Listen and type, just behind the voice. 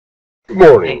Good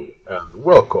morning and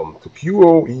welcome to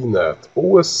QoE-Net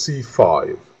OSC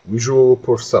 5 Visual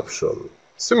Perception.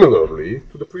 Similarly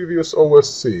to the previous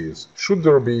OSCs, should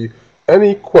there be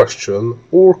any question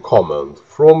or comment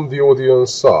from the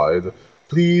audience side,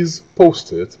 please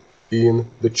post it in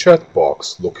the chat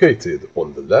box located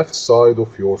on the left side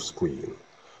of your screen.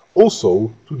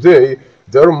 Also, today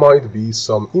there might be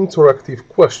some interactive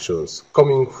questions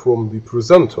coming from the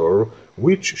presenter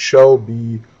which shall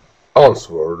be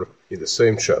answered in the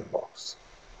same chat box.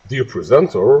 Dear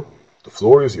presenter, the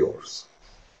floor is yours.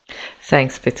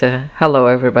 Thanks, Peter. Hello,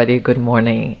 everybody. Good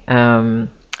morning. I'm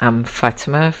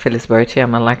Fatima Felisberti.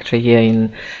 I'm a lecturer here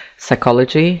in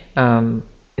psychology,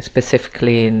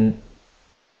 specifically in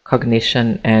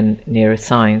cognition and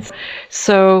neuroscience.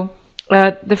 So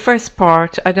the first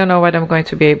part, I don't know whether I'm going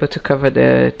to be able to cover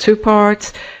the two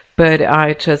parts, but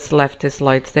I just left the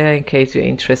slides there in case you're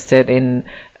interested in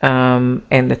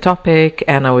the topic,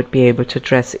 and I would be able to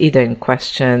address either in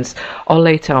questions or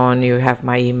later on you have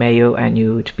my email and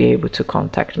you would be able to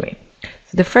contact me.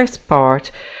 So the first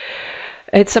part,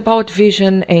 it's about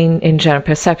vision in general,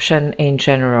 perception in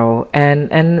general,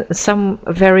 and some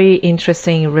very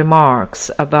interesting remarks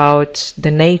about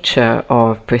the nature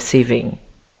of perceiving.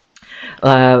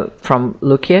 From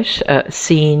Lukács,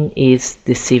 seeing is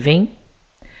deceiving.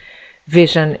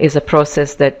 Vision is a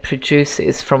process that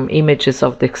produces from images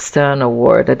of the external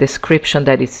world a description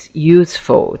that is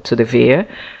useful to the viewer,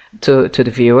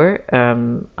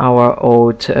 our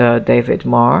old David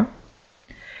Marr.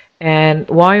 And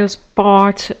whilst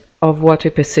part of what we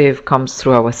perceive comes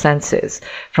through our senses,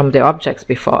 from the objects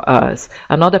before us,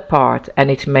 another part, and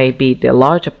it may be the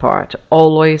larger part,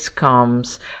 always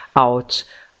comes out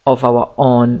of our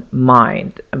own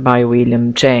mind. By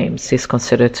William James. He's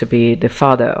considered to be the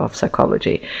father of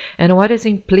psychology. And what is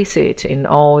implicit in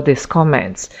all these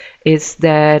comments is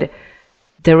that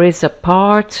there is a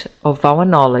part of our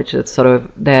knowledge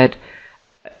that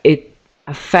it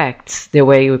affects the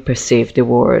way we perceive the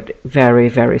world very,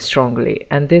 very strongly.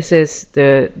 And this is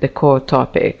the core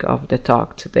topic of the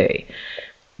talk today.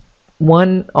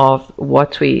 One of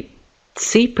what we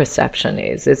see perception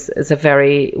is a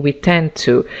very, we tend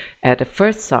to, at the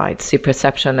first sight, see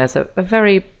perception as a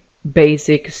very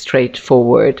basic,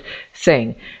 straightforward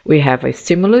thing. We have a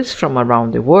stimulus from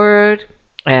around the world,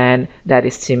 and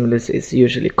that stimulus is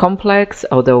usually complex,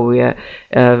 although we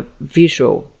are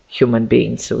visual human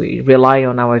beings, so we rely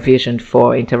on our vision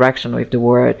for interaction with the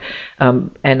world,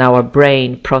 and our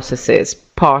brain processes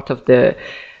part of the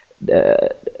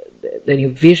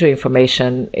visual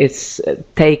information. It's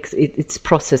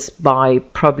processed by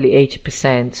probably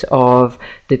 80% of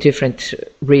the different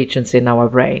regions in our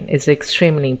brain. It's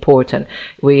extremely important.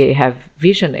 We have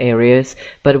vision areas,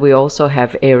 but we also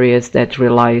have areas that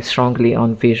rely strongly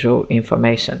on visual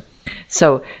information.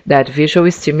 So that visual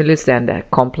stimulus, then the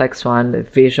complex one, the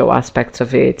visual aspects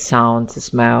of it, sounds,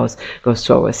 smells, goes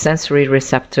to our sensory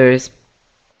receptors.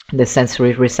 The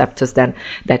sensory receptors, then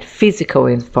that physical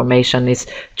information is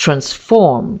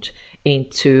transformed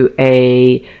into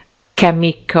a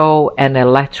chemical and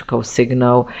electrical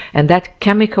signal, and that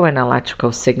chemical and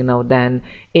electrical signal then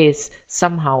is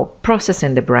somehow processed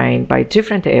in the brain by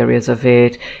different areas of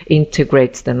it,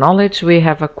 integrates the knowledge we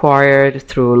have acquired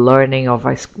through learning or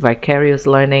vicarious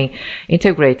learning,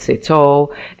 integrates it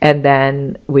all, and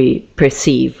then we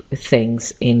perceive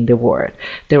things in the world.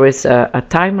 There is a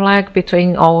time lag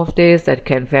between all of this that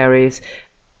can vary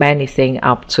anything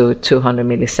up to 200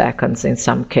 milliseconds in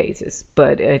some cases,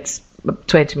 but it's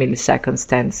 20 milliseconds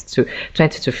tends to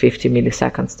 20 to 50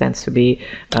 milliseconds tends to be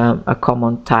a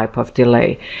common type of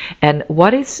delay. And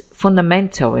what is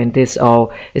fundamental in this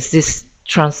all is this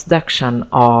transduction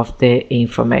of the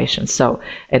information. So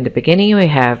in the beginning we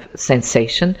have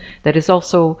sensation, that is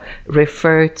also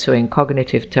referred to in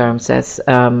cognitive terms as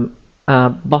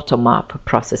bottom-up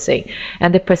processing,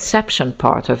 and the perception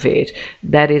part of it,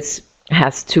 that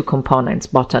has two components,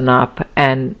 bottom-up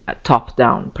and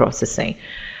top-down processing.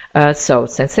 So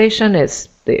sensation is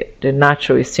the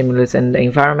natural stimulus in the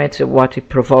environment, what it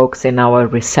provokes in our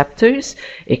receptors.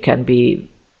 It can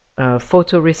be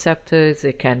photoreceptors,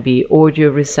 it can be audio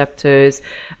receptors,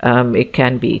 it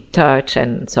can be touch,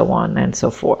 and so on and so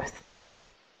forth.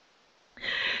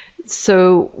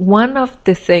 So one of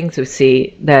the things we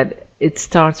see that it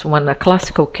starts when a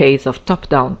classical case of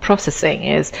top-down processing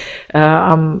is,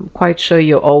 I'm quite sure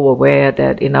you're all aware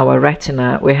that in our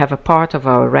retina, we have a part of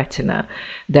our retina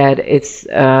that it's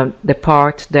the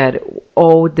part that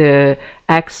all the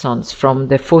axons from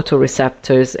the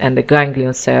photoreceptors and the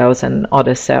ganglion cells and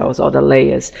other cells, other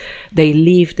layers, they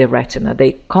leave the retina.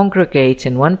 They congregate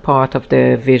in one part of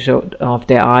the visual of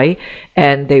the eye,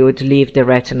 and they would leave the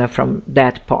retina from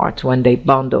that part when they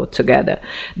bundle together.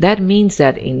 That means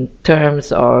that in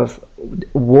terms of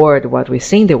word, what we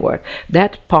see in the word,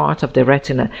 that part of the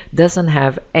retina doesn't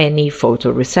have any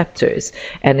photoreceptors,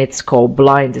 and it's called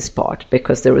blind spot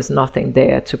because there is nothing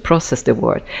there to process the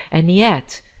word. And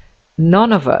yet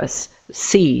none of us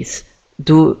sees,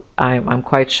 I'm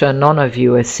quite sure none of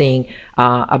you are seeing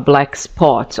a black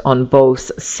spot on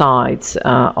both sides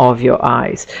of your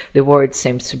eyes. The word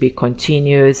seems to be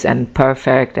continuous and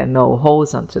perfect and no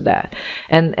holes onto that.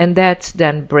 And that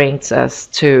then brings us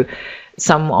to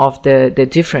some of the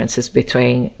differences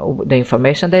between the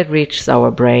information that reaches our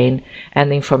brain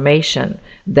and the information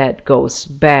that goes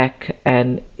back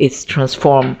and is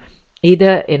transformed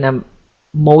either in a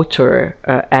motor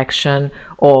action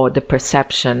or the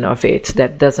perception of it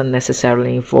that doesn't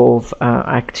necessarily involve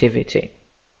activity.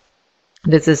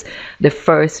 This is the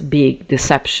first big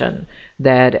deception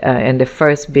that and the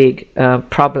first big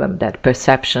problem that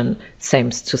perception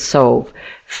seems to solve.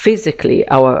 Physically,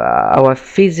 our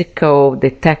physical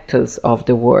detectors of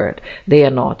the word, they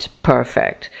are not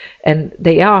perfect, and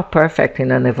they are perfect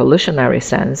in an evolutionary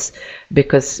sense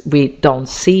because we don't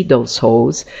see those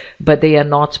holes, but they are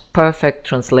not perfect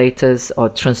translators or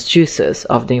transducers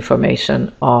of the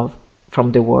information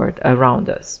from the word around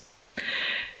us.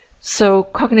 So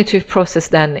cognitive process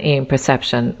then in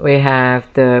perception, we have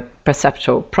the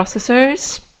perceptual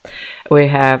processors, we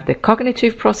have the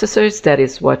cognitive processors, that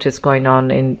is what is going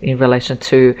on in relation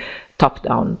to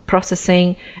top-down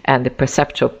processing, and the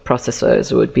perceptual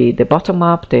processors would be the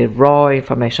bottom-up, the raw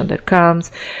information that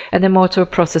comes, and the motor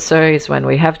processor is when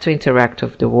we have to interact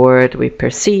with the word, we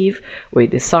perceive, we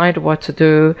decide what to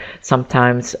do,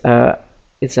 sometimes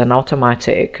it's an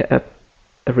automatic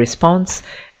response,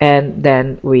 and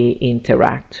then we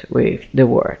interact with the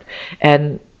word.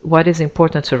 And what is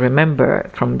important to remember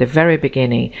from the very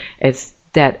beginning is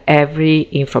that every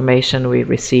information we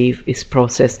receive is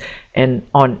processed and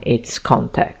on its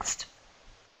context.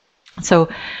 So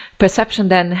perception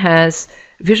then has,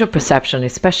 visual perception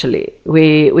especially,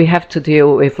 we have to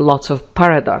deal with lots of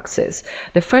paradoxes.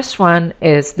 The first one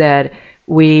is that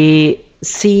we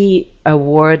see a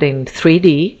word in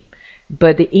 3D,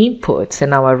 but the inputs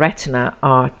in our retina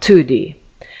are 2D.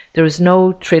 There is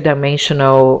no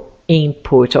three-dimensional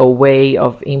input or way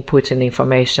of inputting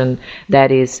information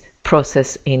that is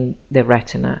processed in the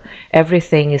retina.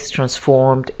 Everything is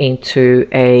transformed into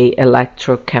a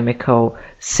electrochemical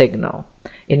signal.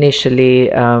 Initially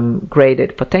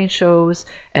graded potentials,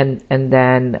 and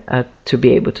then to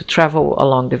be able to travel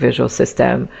along the visual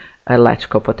system,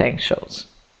 electrical potentials.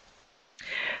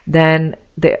 Then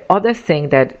the other thing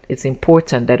that is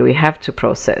important that we have to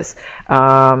process,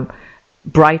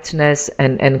 brightness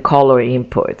and color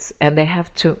inputs, and they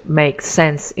have to make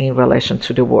sense in relation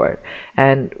to the word.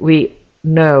 And we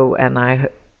know, and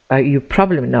you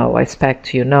probably know, I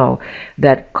expect you know,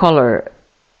 that color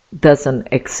doesn't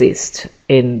exist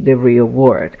in the real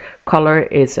world. Color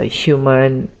is a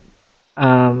human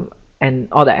and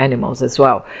other animals as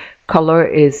well. Color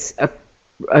is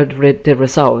the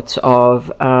result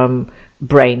of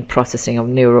brain processing, of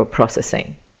neural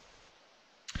processing.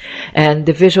 And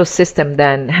the visual system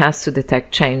then has to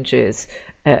detect changes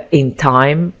in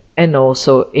time and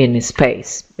also in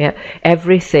space. Yeah?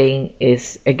 Everything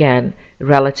is, again,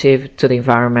 relative to the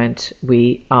environment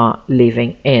we are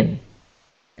living in.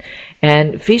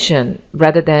 And vision,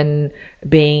 rather than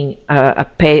being a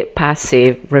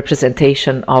passive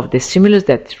representation of the stimulus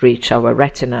that reach our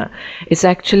retina, is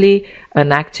actually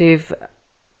an active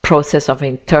process of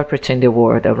interpreting the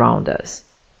world around us.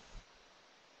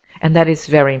 And that is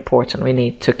very important, we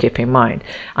need to keep in mind.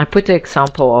 I put the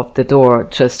example of the door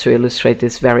just to illustrate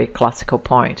this very classical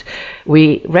point.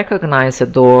 We recognize a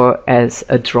door as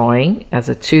a drawing, as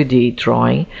a 2D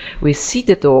drawing. We see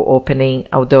the door opening,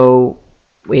 although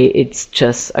it's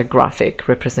just a graphic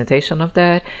representation of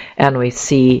that, and we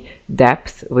see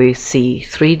depth, we see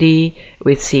 3D,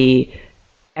 we see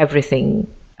everything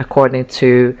according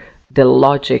to the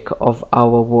logic of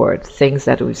our word, things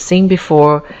that we've seen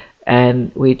before,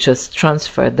 and we just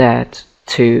transfer that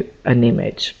to an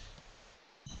image.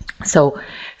 So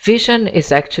vision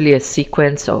is actually a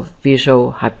sequence of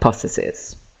visual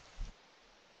hypotheses.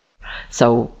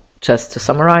 So just to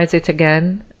summarize it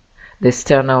again,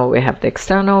 We have the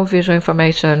external visual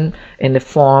information in the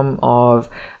form of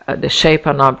the shape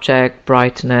of an object,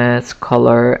 brightness,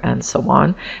 color, and so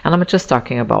on. And I'm just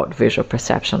talking about visual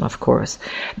perception, of course.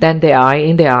 Then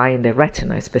in the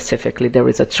retina specifically, there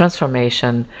is a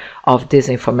transformation of this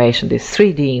information, this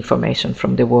 3D information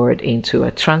from the word into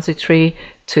a transitory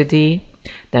 2D.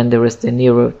 Then there is the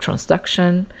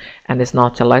neurotransduction, and it's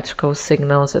not electrical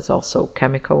signals, it's also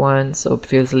chemical ones,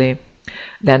 obviously.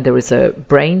 Then there is a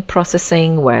brain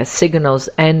processing where signals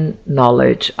and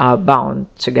knowledge are bound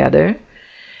together.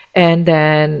 And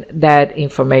then that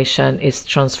information is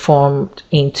transformed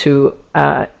into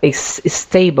a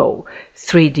stable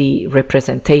 3D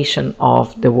representation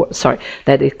of the word. Sorry,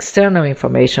 that external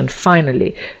information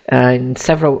finally in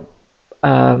several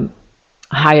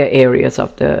higher areas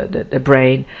of the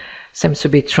brain seems to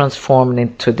be transformed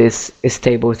into this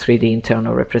stable 3D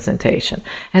internal representation.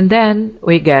 And then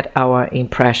we get our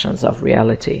impressions of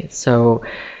reality. So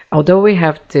although we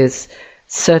have this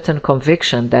certain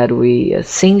conviction that we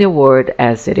seeing the world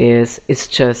as it is, it's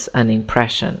just an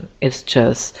impression. It's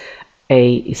just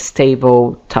a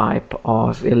stable type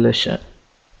of illusion.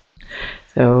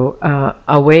 So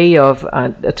a way of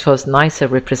it was nicer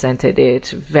represented it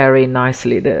very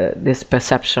nicely. This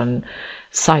perception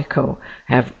cycle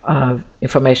have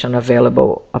information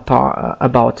available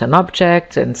about an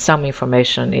object, and some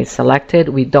information is selected.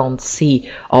 We don't see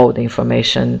all the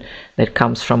information that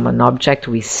comes from an object.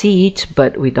 We see it,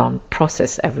 but we don't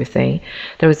process everything.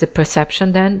 There is a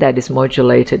perception then that is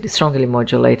modulated, strongly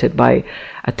modulated by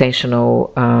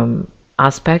attentional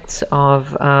aspects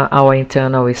of our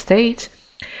internal state.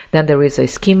 Then there is a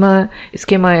schema. It's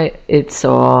schemata.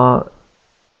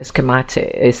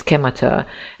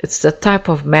 It's the type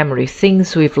of memory,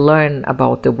 things we've learned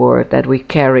about the world that we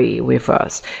carry with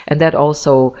us, and that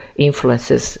also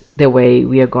influences the way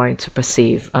we are going to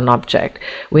perceive an object.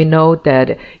 We know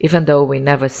that even though we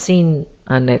never seen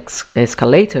an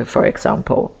escalator, for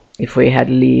example, if we had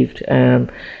lived in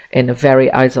a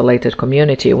very isolated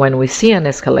community, when we see an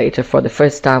escalator for the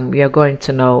first time, we are going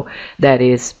to know that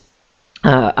is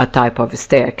a type of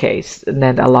staircase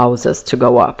that allows us to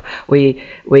go up. We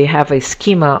have a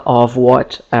schema of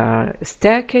what a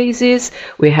staircase is.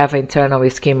 We have internal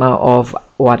schema of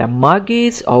what a mug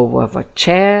is, or of a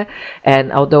chair.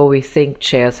 And although we think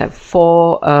chairs have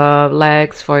 4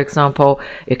 legs, for example,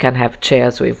 you can have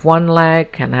chairs with 1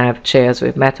 leg, can have chairs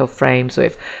with metal frames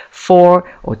with 4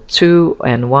 or 2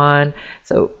 and 1.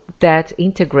 So that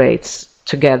integrates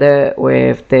together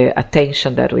with the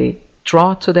attention that we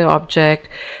draw to the object.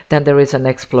 Then there is an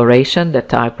exploration, the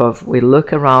type of we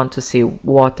look around to see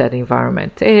what that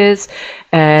environment is,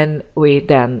 and we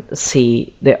then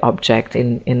see the object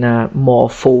in a more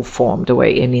full-formed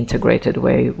way, an integrated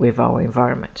way with our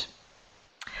environment.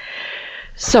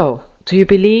 So, do you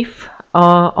believe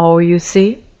all you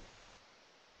see?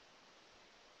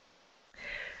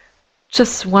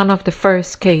 Just one of the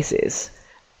first cases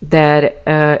that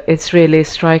it's really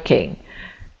striking.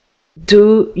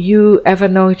 Do you ever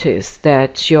notice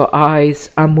that your eyes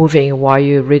are moving while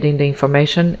you're reading the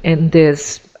information in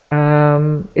this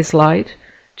slide?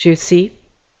 Do you see?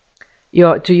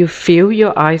 Do you feel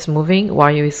your eyes moving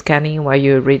while you're scanning, while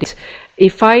you're reading?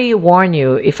 If I warn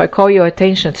you, if I call your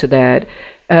attention to that,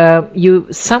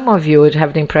 some of you would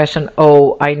have the impression,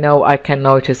 oh, I know, I can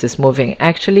notice it's moving.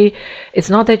 Actually, it's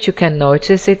not that you can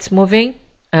notice it's moving.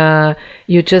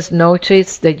 You just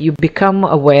notice that you become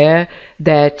aware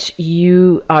that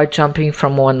you are jumping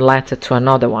from one letter to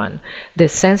another one. The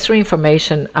sensory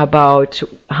information about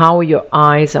how your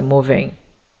eyes are moving,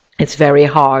 it's very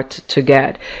hard to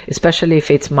get, especially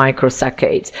if it's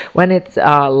microsaccades. When it's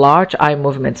large eye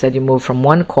movements that you move from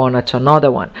one corner to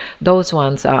another one, those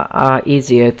ones are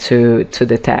easier to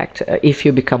detect if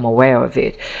you become aware of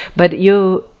it. But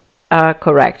you are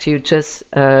correct. You just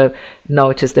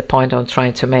notice the point I'm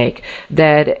trying to make,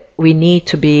 that we need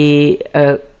to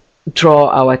draw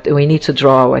our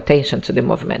attention to the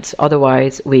movements.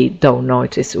 Otherwise, we don't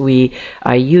notice. We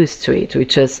are used to it. We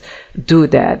just do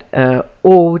that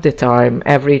all the time,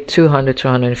 every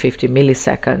 250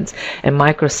 milliseconds, and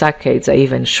microsaccades are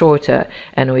even shorter,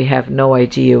 and we have no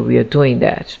idea we are doing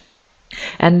that.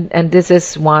 And this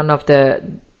is one of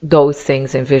those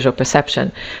things in visual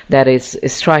perception that is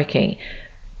striking.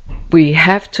 We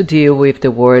have to deal with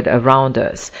the world around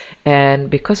us, and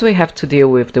because we have to deal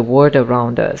with the world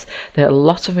around us, there are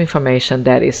lots of information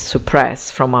that is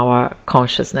suppressed from our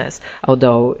consciousness,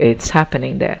 although it's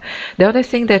happening there. The other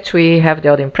thing that we have,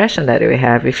 the other impression that we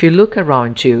have, if you look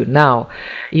around you now,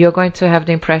 you're going to have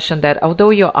the impression that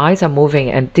although your eyes are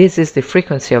moving and this is the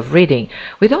frequency of reading,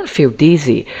 we don't feel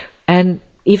dizzy. And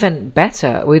even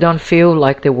better, we don't feel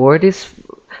like the word is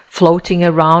floating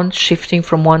around, shifting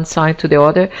from one side to the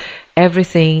other.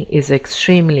 Everything is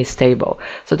extremely stable.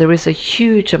 So there is a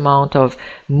huge amount of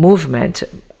movement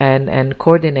and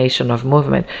coordination of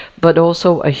movement, but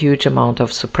also a huge amount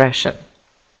of suppression.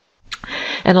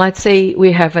 And let's say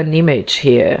we have an image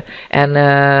here,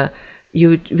 and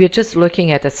we're just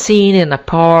looking at a scene in a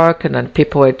park, and then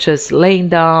people are just laying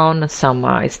down, some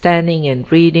are standing and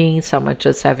reading, some are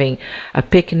just having a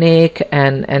picnic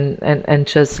and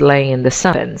just laying in the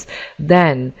sun.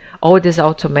 Then all these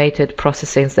automated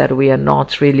processings that we are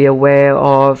not really aware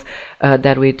of,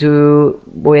 that we do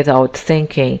without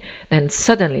thinking, and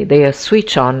suddenly they are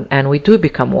switch on and we do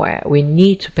become aware. We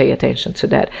need to pay attention to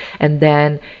that. And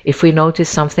then if we notice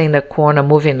something in the corner,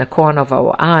 moving in the corner of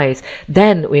our eyes,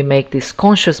 then we make this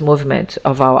conscious movement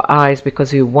of our eyes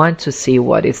because we want to see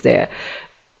what is there.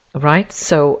 Right?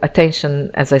 So attention,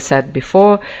 as I said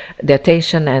before, the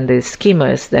attention and the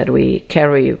schemas that we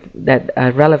carry that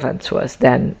are relevant to us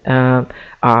then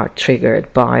are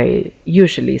triggered by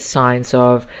usually signs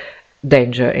of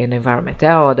danger in environment.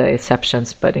 There are other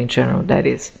exceptions, but in general that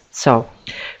is. So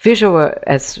visual,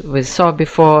 as we saw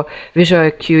before, visual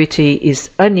acuity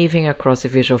is uneven across the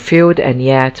visual field, and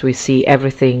yet we see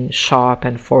everything sharp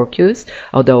and focused,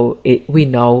 although we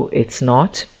know it's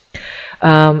not. We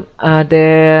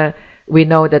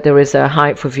know that there is a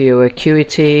high foveal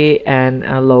acuity and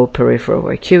a low peripheral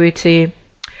acuity.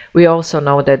 We also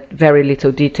know that very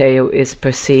little detail is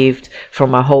perceived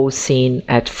from a whole scene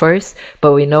at first,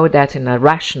 but we know that in a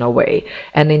rational way.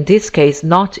 And in this case,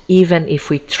 not even if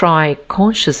we try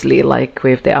consciously, like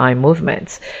with the eye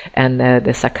movements and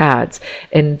the saccades,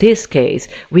 in this case,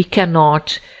 we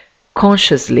cannot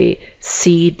consciously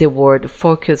see the word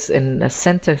focus in the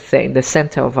center thing, the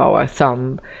center of our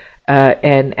thumb,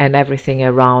 and everything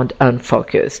around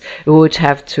unfocused. We would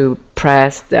have to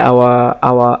press our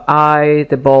eye,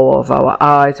 the ball of our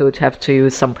eyes. We would have to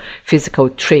use some physical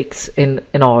tricks in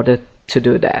order to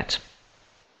do that.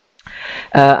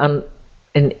 And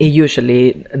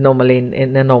usually, normally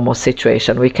in a normal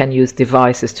situation, we can use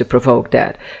devices to provoke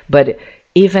that. But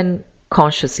even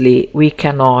consciously, we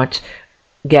cannot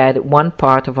get one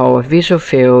part of our visual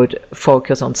field,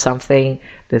 focus on something,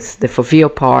 the foveal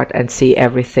part, and see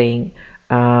everything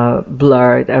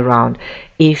blurred around.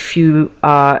 If you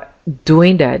are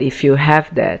doing that, if you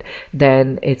have that,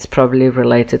 then it's probably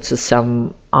related to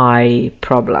some eye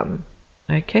problem.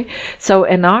 Okay, so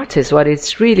an artist, what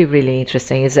is really, really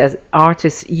interesting is that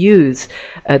artists use,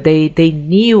 they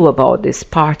knew about these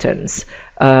patterns,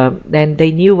 and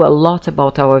they knew a lot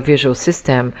about our visual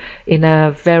system in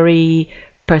a very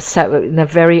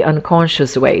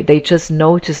unconscious way. They just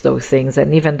noticed those things,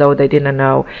 and even though they didn't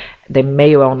know, they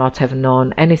may well not have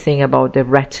known anything about the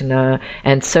retina,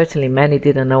 and certainly many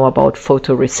didn't know about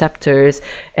photoreceptors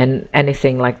and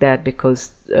anything like that,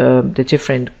 because the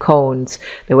different cones,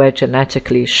 they were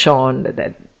genetically shown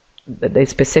that the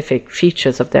specific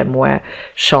features of them were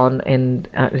shown in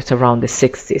it's around the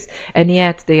 60s, and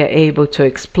yet they are able to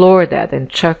explore that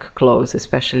and check close,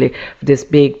 especially these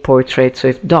big portraits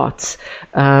with dots,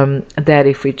 that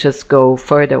if we just go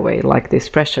further away, like the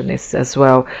expressionists as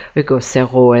well, we go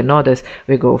Serrault and others,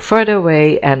 we go further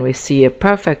away and we see a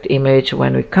perfect image.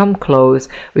 When we come close,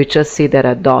 we just see that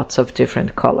are dots of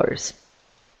different colors.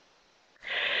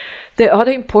 The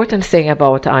other important thing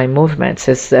about eye movements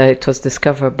is it was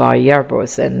discovered by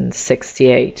Yerbos in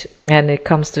 '68, and it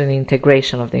comes to an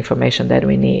integration of the information that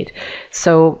we need.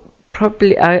 So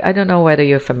probably, I don't know whether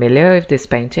you're familiar with this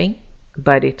painting,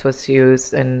 but it was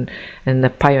used in the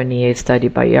pioneer study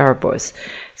by Yerbos.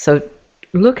 So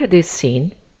look at this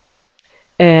scene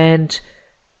and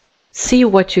see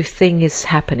what you think is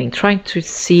happening, trying to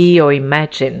see or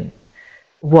imagine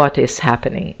what is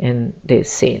happening in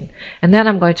this scene. And then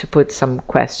I'm going to put some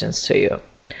questions to you.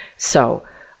 So,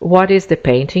 what is the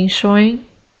painting showing?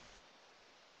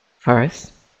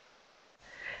 First.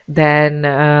 Then,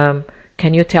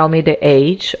 can you tell me the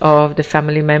age of the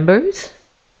family members?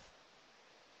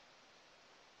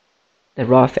 The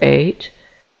rough age.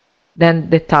 Then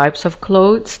the types of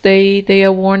clothes they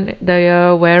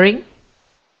are wearing.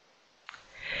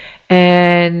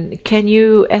 And can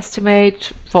you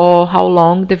estimate for how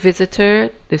long the visitor,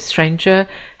 the stranger,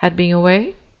 had been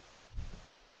away?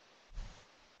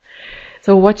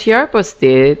 So what Yerbos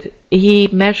did, he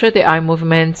measured the eye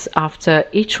movements after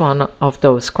each one of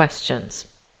those questions.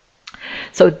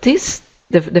 So this,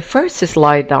 the first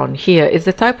slide down here is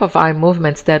the type of eye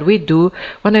movements that we do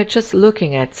when we're just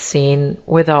looking at scene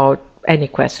without any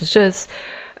questions, just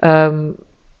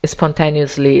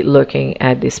spontaneously looking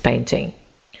at this painting.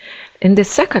 In the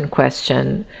second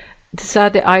question, these are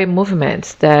the eye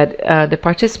movements that the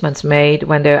participants made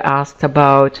when they're asked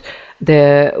about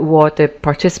what the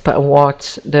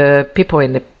people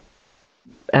in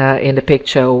the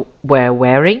picture were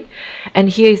wearing. And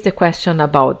here is the question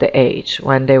about the age,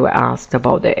 when they were asked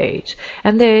about the age.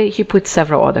 And he put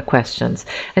several other questions.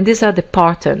 And these are the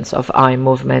patterns of eye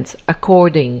movements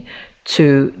according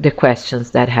to the questions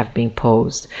that have been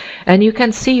posed. And you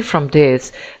can see from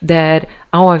this that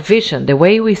our vision, the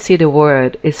way we see the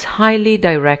world, is highly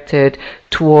directed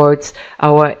towards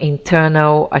our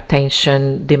internal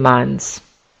attention demands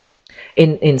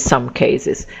in some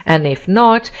cases. And if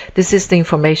not, this is the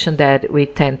information that we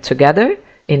tend to gather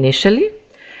initially.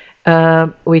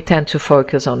 We tend to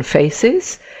focus on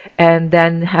faces and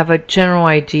then have a general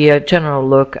idea, general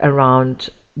look around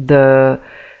the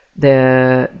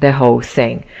whole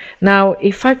thing. Now,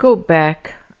 if I go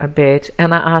back a bit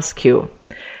and I ask you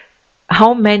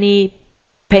how many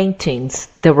paintings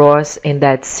there was in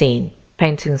that scene,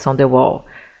 paintings on the wall,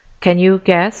 can you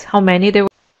guess how many there were?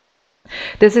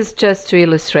 This is just to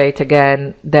illustrate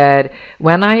again that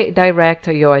when I direct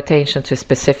your attention to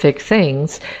specific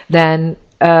things, then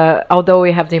although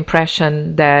we have the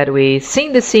impression that we've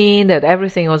seen the scene, that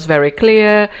everything was very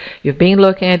clear, you've been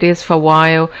looking at this for a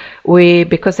while,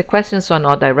 because the questions are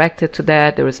not directed to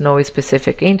that, there is no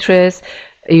specific interest.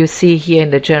 You see here in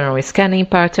the general scanning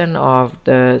pattern of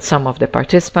some of the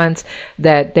participants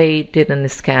that they didn't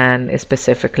scan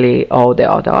specifically all the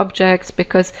other objects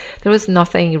because there was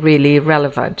nothing really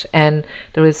relevant, and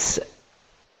there is.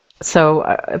 So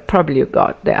probably you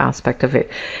got the aspect of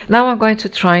it. Now I'm going to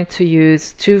try to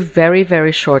use two very,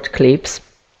 very short clips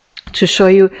to show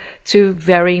you two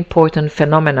very important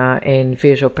phenomena in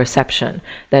visual perception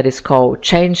that is called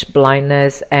change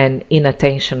blindness and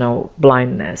inattentional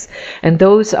blindness. And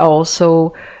those are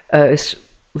also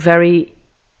very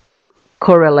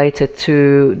correlated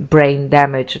to brain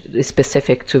damage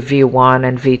specific to V1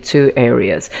 and V2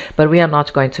 areas. But we are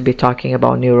not going to be talking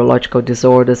about neurological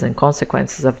disorders and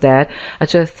consequences of that. I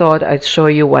just thought I'd show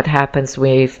you what happens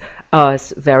with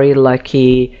us very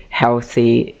lucky,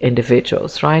 healthy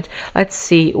individuals, right? Let's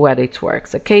see whether it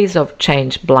works. A case of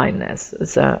change blindness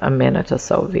is a minute or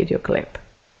so video clip.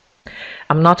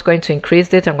 I'm not going to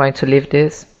increase it, I'm going to leave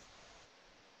this.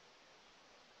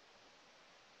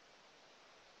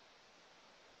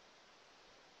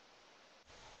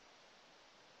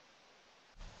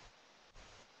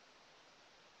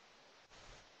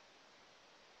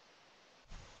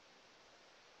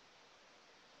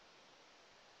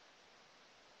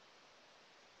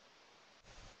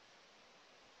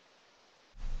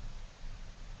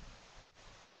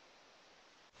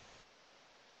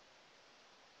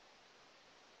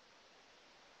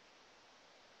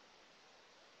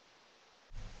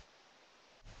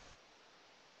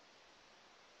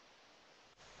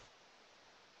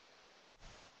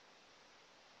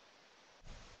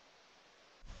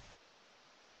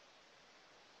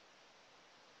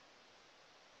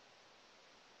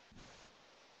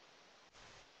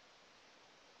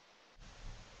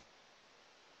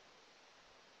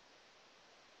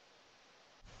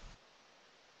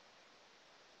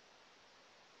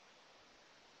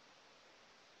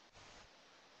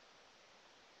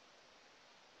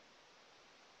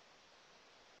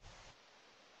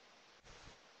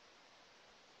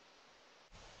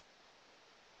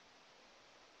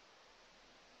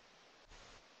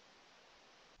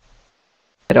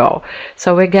 At all.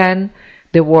 So again,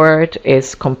 the word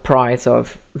is comprised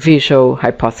of visual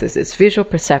hypothesis. Visual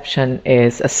perception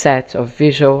is a set of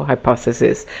visual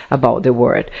hypotheses about the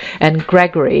word. And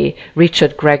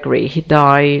Richard Gregory, he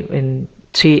died in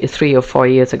 3 or 4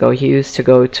 years ago. He used to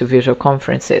go to visual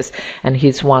conferences, and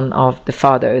he's one of the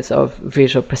fathers of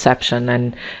visual perception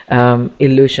and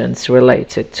illusions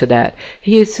related to that.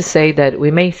 He used to say that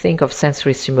we may think of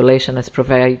sensory stimulation as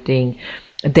providing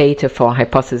data for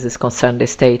hypotheses concerning the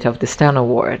state of the external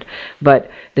world,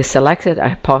 but the selected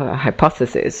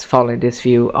hypotheses following this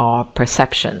view are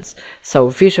perceptions. So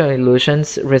visual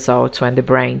illusions result when the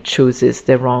brain chooses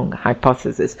the wrong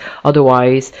hypothesis.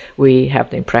 Otherwise, we have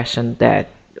the impression that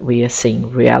we are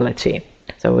seeing reality.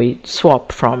 So we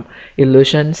swap from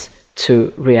illusions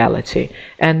to reality,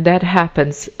 and that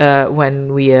happens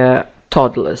when we are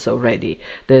toddlers already.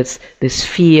 There's this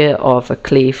fear of a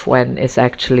cliff when it's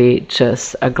actually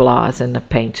just a glass and a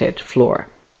painted floor.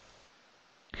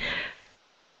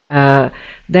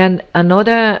 Then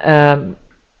another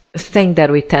thing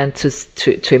that we tend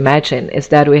to imagine is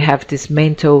that we have these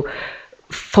mental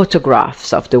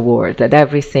photographs of the world, that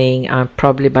everything,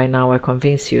 probably by now I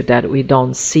convince you that we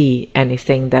don't see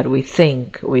anything that we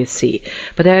think we see.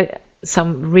 But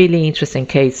some really interesting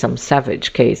case, some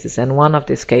savage cases, and one of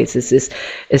these cases is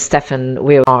Stephen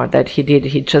Wilmer that he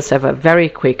just have a very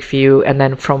quick view, and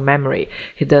then from memory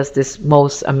he does this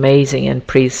most amazing and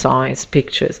precise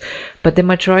pictures. But the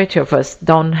majority of us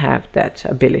don't have that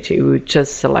ability. We would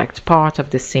just select part of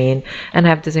the scene and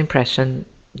have this impression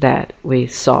that we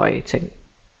saw it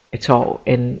all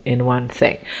in one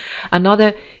thing.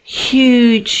 Another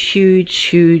huge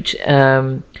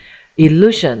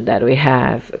illusion that we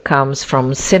have comes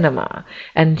from cinema,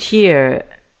 and here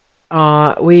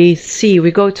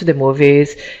we go to the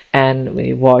movies and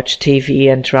we watch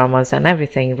TV and dramas and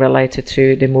everything related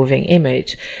to the moving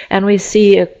image, and we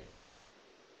see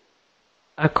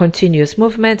a continuous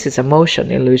movement. Is a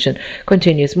motion illusion.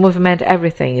 Continuous movement,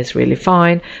 everything is really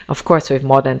fine. Of course, with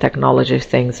modern technology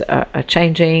things are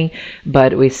changing,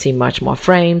 but we see much more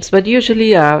frames, but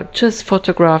usually just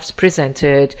photographs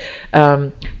presented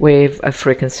with a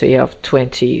frequency of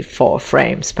 24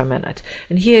 frames per minute.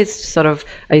 And here is sort of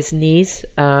a sneeze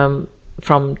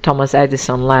from Thomas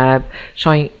Edison lab,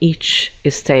 showing each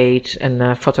stage and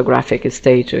a photographic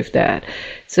stage with that.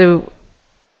 So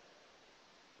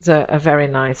it's a very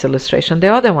nice illustration.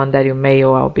 The other one that you may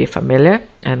well be familiar,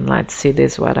 and let's see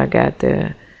this, what I get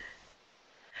there.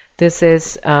 This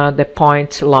is the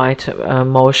point light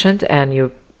motion,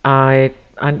 and I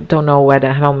don't know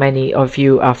how many of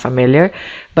you are familiar,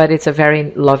 but it's a very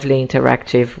lovely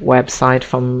interactive website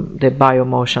from the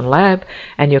Biomotion Lab,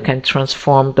 and you can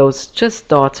transform those just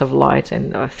dots of light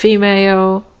in a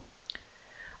female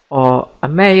or a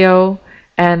male,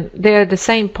 and they're the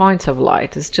same points of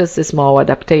light. It's just the small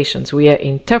adaptations. We are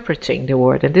interpreting the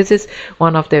word, and this is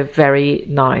one of the very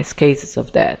nice cases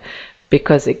of that,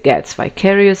 because it gets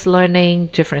vicarious learning,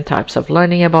 different types of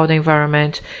learning about the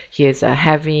environment. Here's a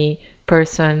heavy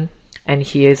person, and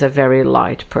here's a very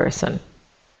light person.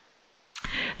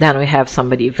 Then we have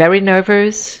somebody very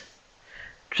nervous,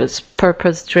 just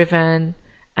purpose-driven,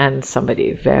 and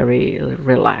somebody very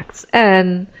relaxed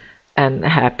and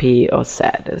happy or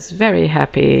sad. It's very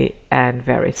happy and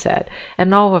very sad,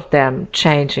 and all of them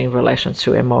change in relation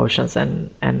to emotions and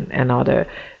other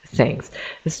things.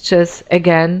 It's just,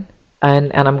 again,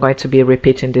 and I'm going to be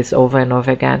repeating this over and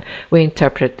over again, we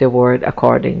interpret the word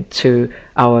according to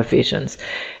our visions.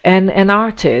 And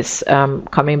artists,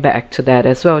 coming back to that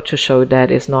as well, to show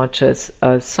that it's not just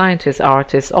scientists,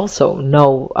 artists also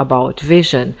know about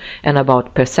vision and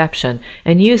about perception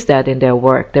and use that in their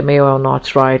work. They may well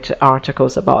not write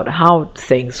articles about how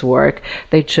things work,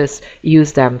 they just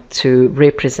use them to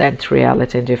represent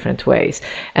reality in different ways.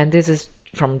 And this is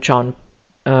from John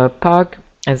Pugh,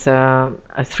 as a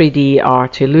 3D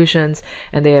art illusions,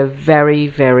 and they are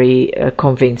very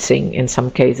convincing in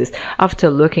some cases. After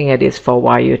looking at this for a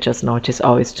while, you just notice,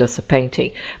 oh, it's just a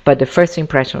painting. But the first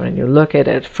impression when you look at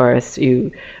it first,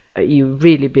 you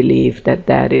really believe that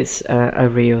that is a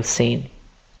real scene.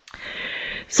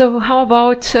 So how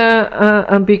about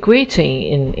ambiguity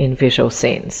in visual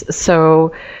scenes?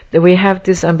 So we have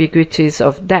these ambiguities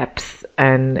of depth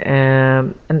and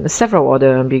several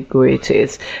other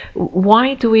ambiguities.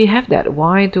 Why do we have that?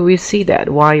 Why do we see that?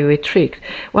 Why are we tricked?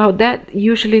 Well, that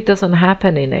usually doesn't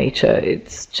happen in nature.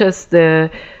 It's just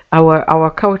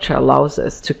our culture allows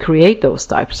us to create those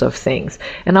types of things,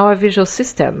 and our visual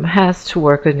system has to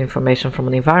work with information from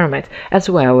an environment as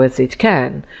well as it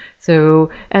can.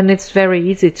 So, and it's very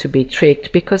easy to be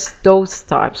tricked because those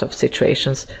types of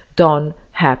situations don't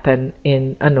happen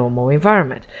in a normal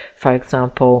environment. For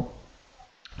example,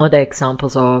 other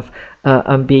examples of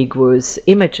ambiguous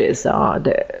images are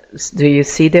do you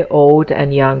see the old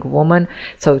and young woman?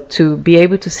 So to be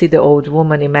able to see the old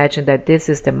woman, imagine that this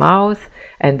is the mouth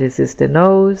and this is the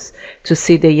nose. To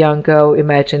see the young girl,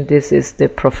 imagine this is the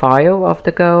profile of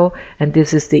the girl and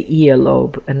this is the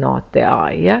earlobe and not the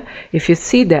eye. Yeah, if you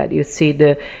see that, you see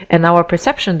and our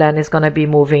perception then is going to be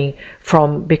moving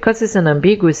from, because it's an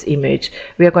ambiguous image,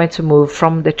 we are going to move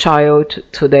from the child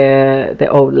to the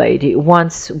old lady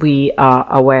once we are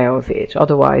aware of it.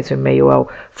 Otherwise, we may well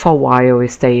for a while we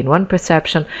stay in one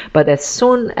perception, but as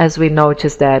soon as we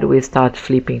notice that, we start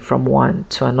flipping from one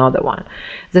to another one.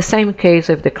 The same case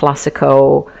with the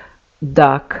classical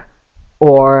duck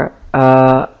or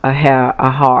a hair.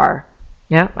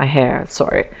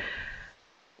 Sorry.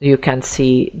 You can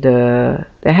see the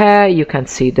hair, you can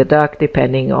see the duck,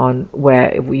 depending on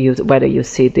whether you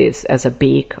see this as a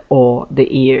beak or the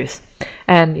ears.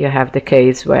 And you have the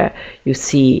case where you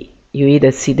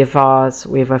either see the vase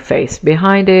with a face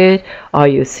behind it, or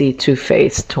you see two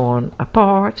faces torn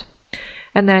apart.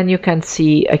 And then you can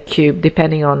see a cube,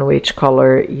 depending on which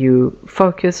color you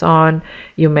focus on.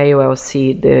 You may well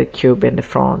see the cube in the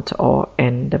front or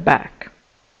in the back.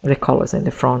 the colors in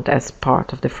the front as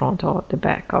part of the front or the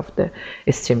back of the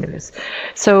stimulus.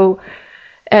 So,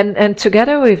 and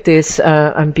together with this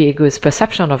ambiguous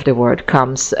perception of the world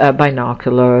comes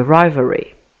binocular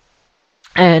rivalry.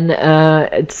 And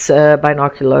it's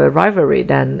binocular rivalry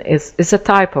then is a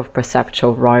type of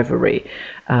perceptual rivalry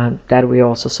that we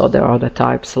also saw. There are other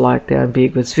types like the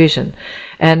ambiguous vision,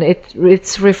 and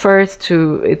it's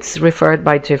referred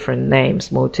by different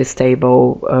names: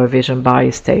 multi-stable vision,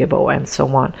 bistable, and so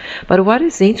on. But what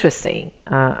is interesting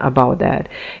about that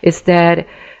is that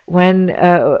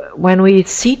when we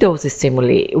see those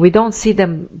stimuli, we don't see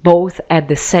them both at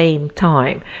the same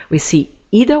time. We see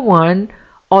either one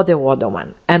or the other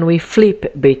one, and we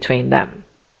flip between them,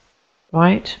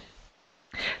 right?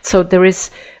 So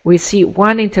we see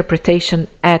one interpretation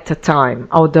at a time,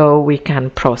 although we can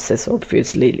process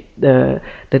obviously the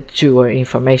dual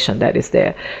information that is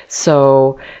there.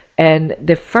 So, and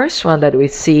the first one that we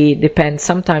see depends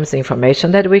sometimes the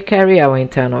information that we carry, our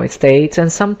internal states,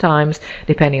 and sometimes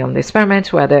depending on the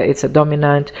experiment, whether it's a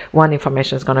dominant, one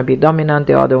information is going to be dominant,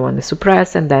 the other one is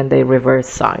suppressed, and then they reverse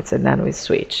sides, and then we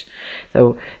switch.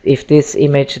 So if this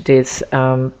image, this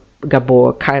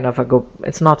Gabor kind of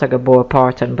it's not a Gabor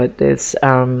pattern, but this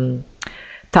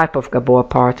type of Gabor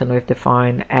pattern with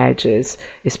defined edges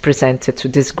is presented to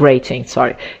this grating,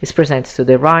 is presented to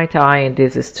the right eye, and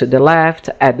this is to the left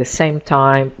at the same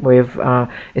time with a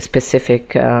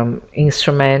specific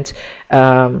instrument,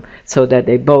 so that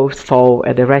they both fall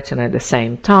at the retina at the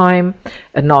same time,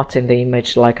 and not in the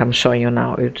image like I'm showing you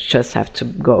now. You just have to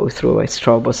go through a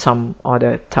strobe or some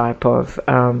other type of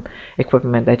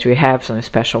equipment that we have, some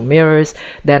special mirrors.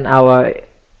 Then our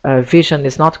vision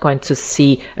is not going to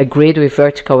see a grid with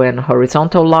vertical and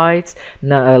horizontal lines.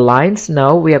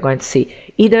 No, we are going to see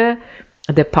either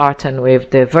the pattern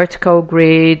with the vertical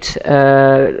grid,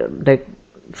 the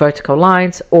vertical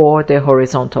lines, or the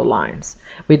horizontal lines.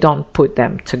 We don't put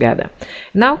them together.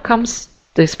 Now comes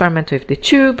the experiment with the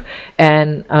tube,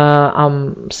 and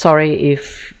I'm sorry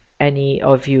if any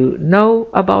of you know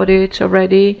about it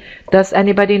already. Does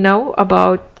anybody know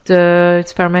about the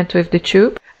experiment with the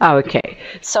tube? Okay,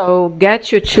 so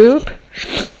get your tube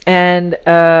and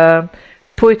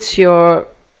put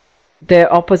the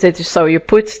opposite. So you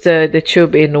put the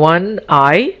tube in one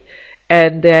eye,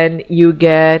 and then you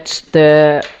get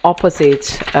the opposite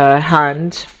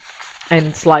hand, and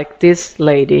it's like this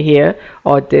lady here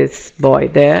or this boy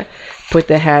there. Put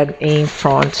the hand in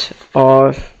front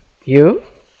of you,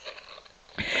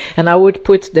 and I would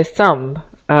put the thumb.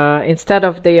 Instead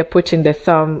of they are putting the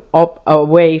thumb up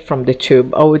away from the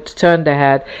tube, I would turn the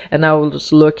head, and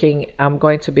I'm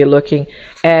going to be looking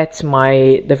at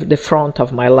the front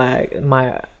of my leg,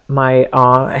 my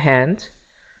hand,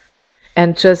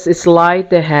 and just slide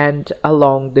the hand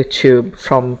along the tube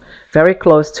from very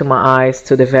close to my eyes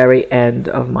to the very end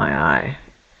of my eye.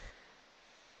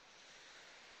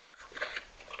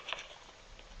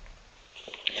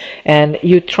 And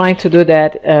you trying to do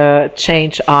that,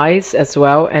 change eyes as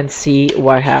well, and see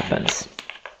what happens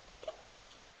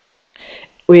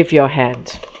with your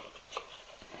hand.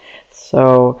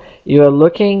 So you are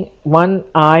looking, one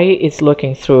eye is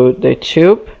looking through the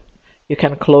tube. You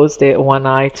can close the one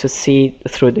eye to see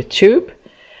through the tube,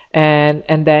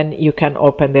 and then you can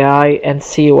open the eye and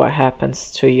see what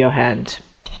happens to your hand.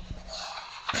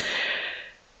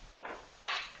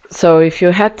 So if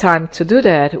you had time to do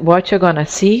that, what you're gonna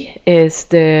see is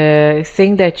the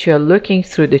thing that you're looking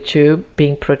through the tube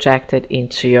being projected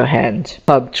into your hand.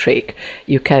 Pub trick.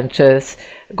 You can just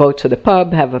go to the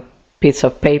pub, have a piece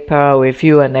of paper with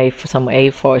you and some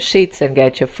A4 sheets, and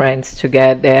get your friends to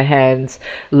get their hands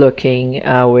looking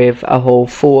with a hole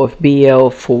full of beer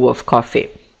or full of coffee.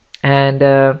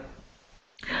 And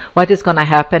what is gonna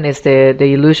happen is the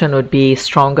illusion would be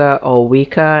stronger or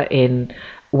weaker. In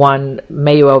one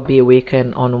may well be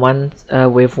weakened on one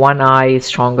with one eye,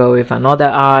 stronger with another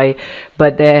eye,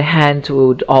 but the hand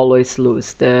would always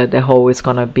lose. The whole is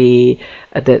gonna be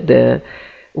the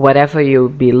whatever you'll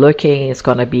be looking is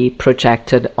gonna be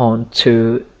projected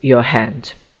onto your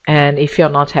hand. And if you're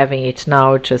not having it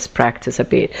now, just practice a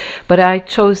bit. But I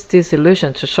chose this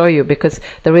illusion to show you because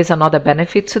there is another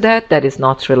benefit to that is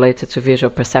not related to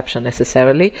visual perception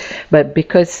necessarily, but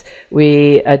because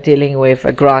we are dealing with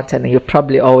a grant, and you're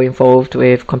probably all involved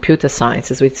with computer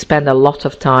sciences, we spend a lot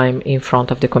of time in front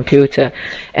of the computer,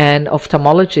 and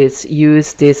ophthalmologists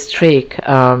use this trick,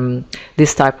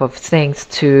 this type of things,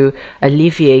 to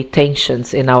alleviate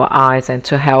tensions in our eyes and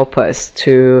to help us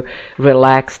to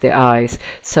relax the eyes.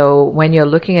 So when you're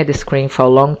looking at the screen for a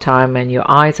long time and your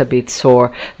eyes are a bit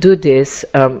sore, do this.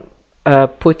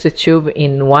 put the tube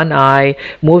in one eye,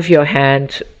 move your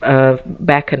hand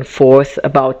back and forth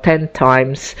about 10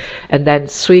 times, and then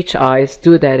switch eyes,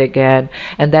 do that again.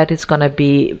 And that is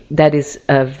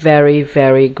a very,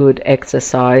 very good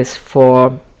exercise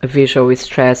for visual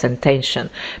stress and tension,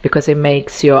 because it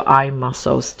makes your eye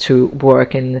muscles to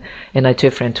work in a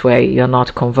different way. You're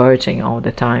not converging all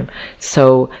the time.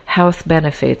 So health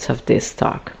benefits of this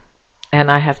talk. And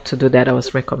I have to do that. I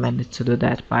was recommended to do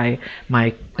that by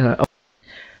my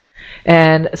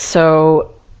and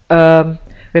so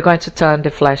we're going to turn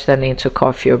the flash then into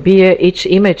coffee or beer. Each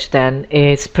image then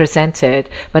is presented,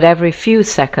 but every few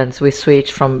seconds we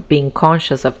switch from being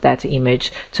conscious of that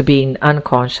image to being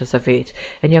unconscious of it.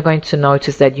 And you're going to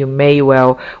notice that you may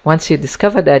well, once you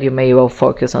discover that, you may well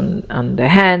focus on the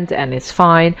hand and it's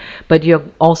fine, but you're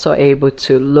also able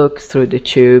to look through the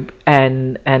tube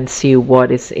and see what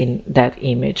is in that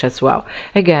image as well.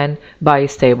 Again, by a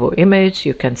stable image,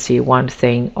 you can see one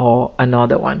thing or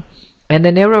another one. And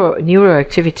the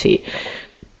neuroactivity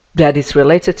that is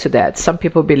related to that, some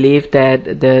people believe that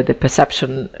the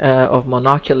perception of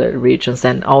monocular regions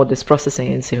and all this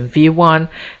processing is in V1,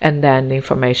 and then the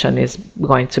information is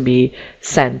going to be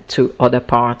sent to other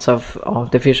parts of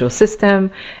the visual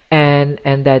system, and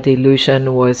that the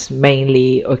illusion was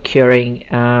mainly occurring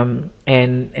in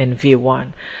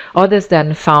V1. Others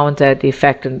then found that the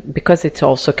effect, because it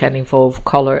also can involve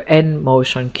color and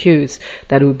motion cues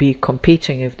that would be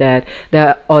competing with that, there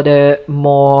are other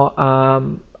more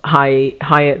higher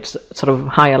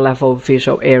level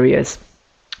visual areas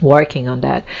working on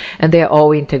that, and they're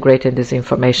all integrating this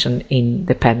information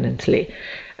independently.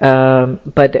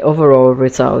 But the overall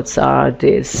results are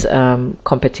this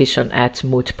competition at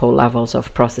multiple levels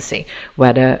of processing,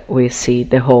 whether we see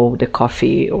the whole, the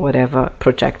coffee or whatever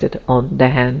projected on the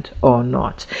hand or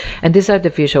not. And these are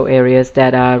the visual areas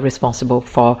that are responsible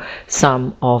for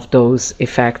some of those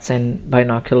effects in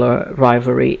binocular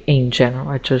rivalry in general.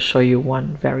 I just show you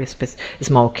one very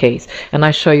small case, and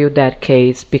I show you that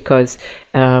case because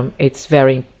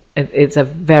it's a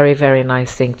very, very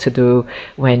nice thing to do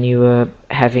when you are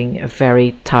having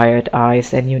very tired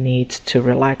eyes and you need to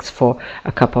relax for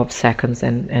a couple of seconds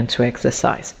and to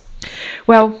exercise.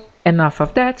 Well, enough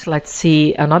of that. Let's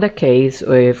see another case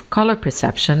with color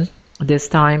perception this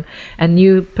time. A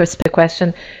new perspective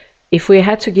question: if we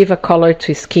had to give a color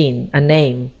to skin, a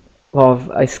name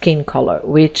of a skin color,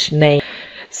 which name?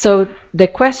 So the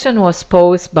question was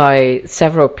posed by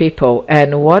several people,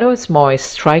 and what was more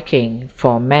striking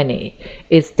for many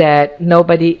is that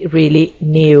nobody really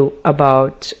knew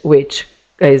about which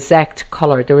exact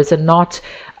color. There is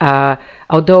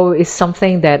although it's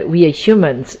something that we are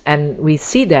humans and we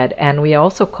see that, and we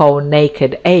also call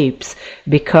naked apes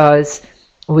because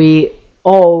we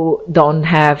all don't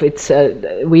have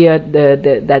we are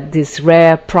this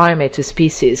rare primate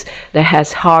species that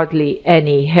has hardly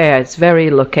any hair. It's very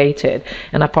located,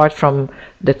 and apart from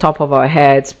the top of our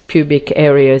heads, pubic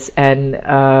areas, and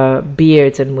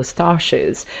beards and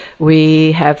mustaches,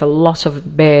 we have a lot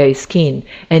of bare skin,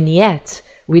 and yet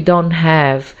we don't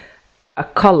have a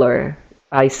color,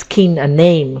 a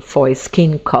name for a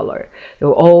skin color. There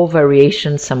are all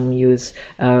variations. Some use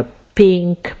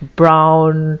pink,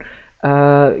 brown,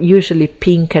 usually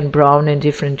pink and brown and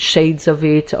different shades of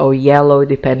it, or yellow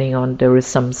depending on there is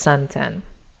some suntan.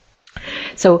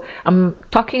 So I'm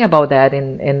talking about that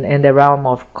in the realm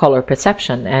of color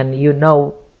perception, and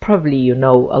probably you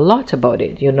know a lot about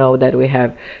it. You know that we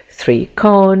have 3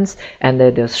 cones, and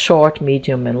that there's short,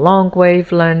 medium, and long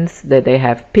wavelengths, that they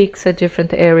have peaks at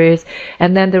different areas,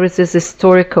 and then there is this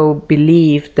historical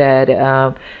belief that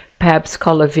perhaps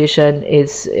color vision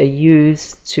is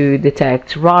used to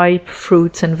detect ripe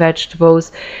fruits and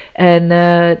vegetables, and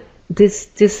this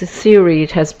theory,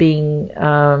 it has been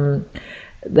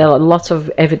there are lots of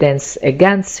evidence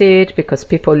against it, because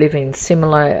people live in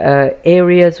similar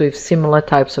areas with similar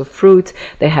types of fruits.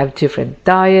 They have different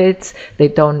diets. They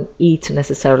don't eat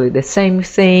necessarily the same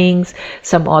things.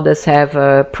 Some others have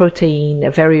a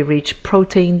very rich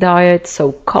protein diet,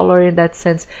 so color in that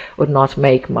sense would not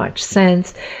make much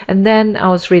sense. And then I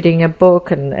was reading a book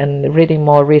and reading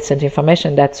more recent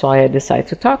information. That's why I decided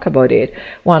to talk about it.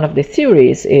 One of the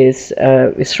theories is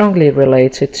strongly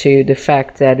related to the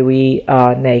fact that we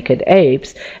are naked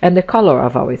apes and the color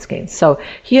of our skin. So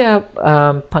here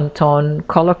Pantone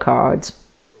color cards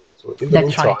that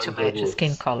try to match the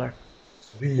skin color.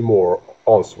 3 more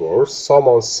answers.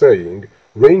 Someone saying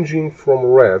ranging from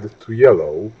red to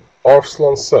yellow,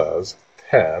 Arslan says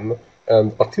tan,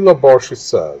 and Attila Barshi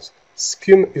says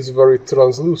skin is very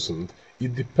translucent.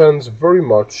 It depends very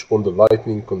much on the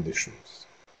lighting conditions.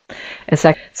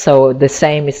 So the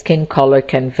same skin color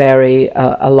can vary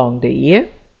along the year,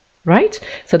 right?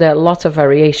 So there are lots of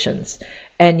variations.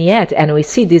 And yet, and we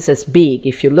see this as big.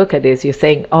 If you look at this, you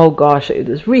think, oh gosh,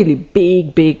 there's really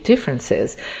big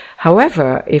differences.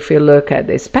 However, if you look at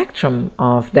the spectrum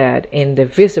of that in the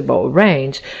visible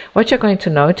range, what you're going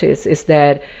to notice is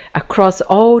that across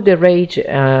all the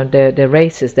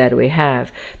races that we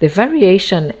have, the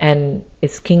variation and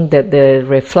skin, the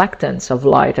reflectance of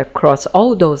light across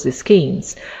all those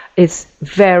skins is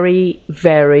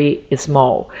very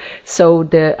small. So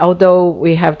although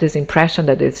we have this impression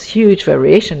that there's huge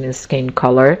variation in skin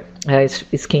color,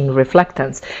 skin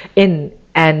reflectance,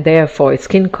 and therefore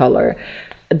skin color,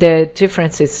 the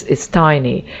difference is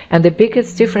tiny. And the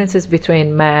biggest difference is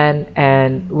between men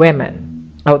and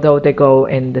women, although they go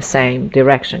in the same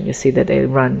direction. You see that they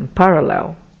run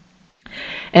parallel.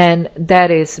 And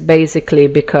that is basically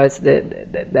because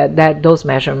those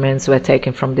measurements were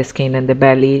taken from the skin and the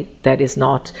belly that is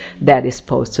not that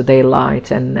exposed to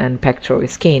daylight and pectoral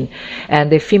skin.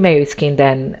 And the female skin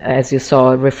then, as you saw,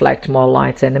 reflect more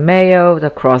light than the male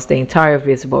across the entire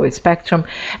visible spectrum,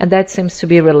 and that seems to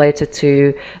be related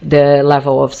to the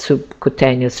level of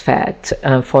subcutaneous fat.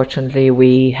 Unfortunately,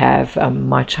 we have a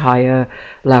much higher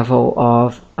level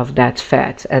of that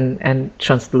fat, and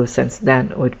translucence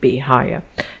then would be higher,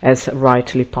 as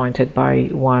rightly pointed by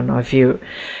one of you.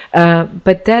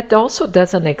 But that also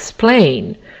doesn't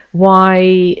explain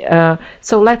why.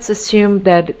 So let's assume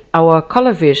that our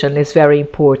color vision is very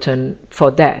important for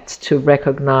that, to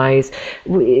recognize.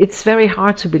 It's very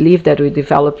hard to believe that we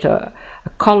developed a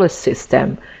color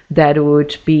system that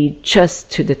would be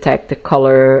just to detect the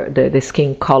color, the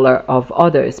skin color of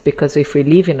others, because if we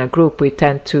live in a group, we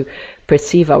tend to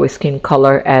perceive our skin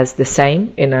color as the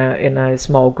same. In a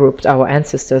small group, our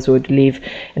ancestors would live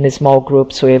in small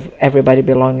groups with everybody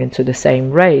belonging to the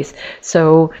same race.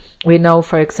 So we know,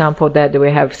 for example, that we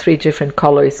have 3 different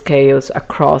color scales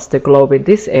across the globe in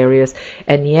these areas,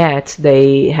 and yet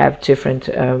they have different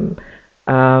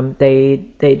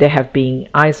they have been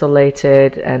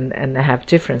isolated and have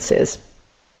differences.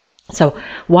 So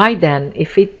why then,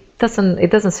 if it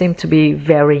doesn't seem to be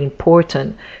very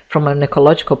important from an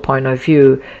ecological point of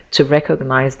view to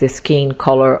recognize the skin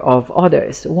color of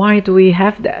others, why do we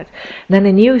have that? Then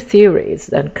a new theory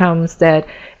then comes that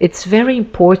it's very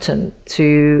important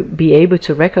to be able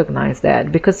to recognize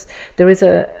that, because there is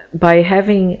by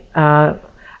having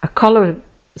a color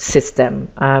system,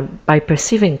 by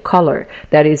perceiving color,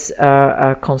 that is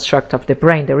a construct of the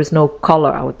brain. There is no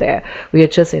color out there. We are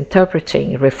just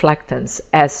interpreting reflectance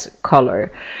as color.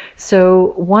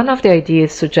 So one of the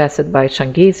ideas suggested by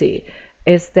Changizi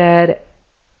is that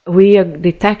we are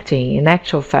detecting, in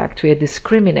actual fact, we are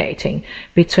discriminating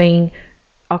between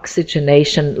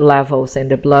oxygenation levels in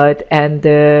the blood and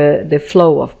the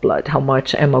flow of blood, how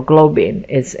much hemoglobin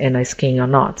is in a skin or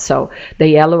not. So the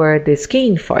yellower the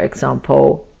skin, for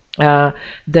example,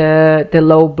 the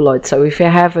low blood. So if you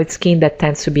have a skin that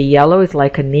tends to be yellow, it's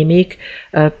like anemic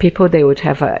people, they would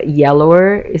have a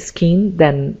yellower skin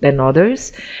than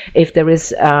others. If there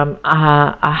is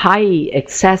a high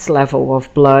excess level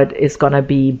of blood, it's gonna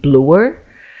be bluer.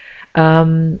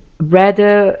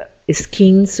 Redder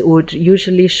skins would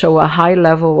usually show a high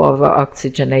level of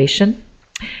oxygenation,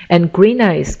 and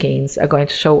greener skins are going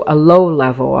to show a low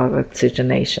level of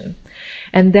oxygenation.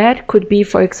 And that could be,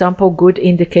 for example, good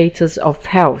indicators of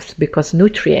health, because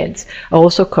nutrients are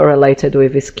also correlated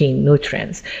with skin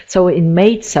nutrients. So in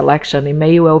mate selection, it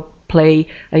may well play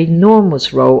an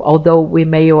enormous role, although we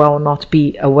may well not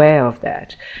be aware of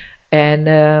that. And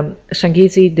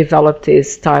Changizi developed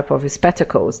this type of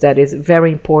spectacles that is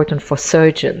very important for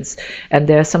surgeons. And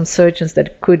there are some surgeons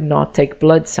that could not take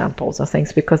blood samples or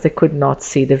things because they could not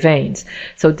see the veins.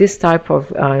 So this type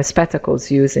of spectacles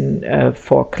used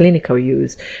for clinical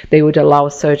use, they would allow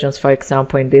surgeons, for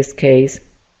example, in this case,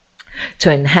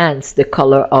 to enhance the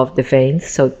color of the veins,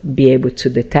 so be able to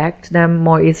detect them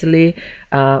more easily.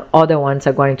 Other ones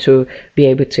are going to be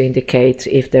able to indicate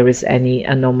if there is any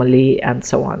anomaly and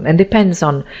so on. And depends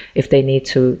on if they need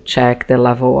to check the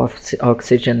level of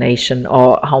oxygenation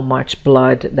or how much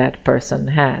blood that person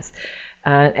has.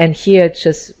 And here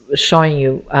just showing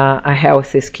you a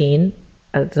healthy skin,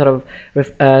 sort of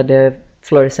the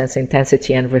fluorescence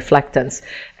intensity and reflectance.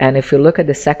 And if you look at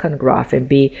the second graph in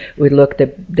B, we look the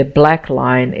black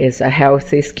line is a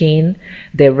healthy skin,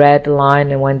 the red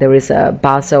line and when there is a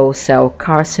basal cell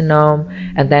carcinoma,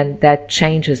 and then that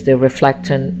changes the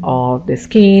reflectance of the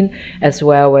skin, as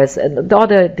well as the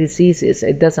other diseases.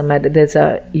 It doesn't matter, there's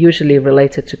usually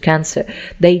related to cancer.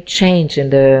 They change in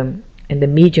in the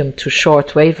medium to short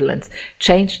wavelengths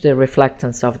change the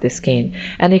reflectance of the skin.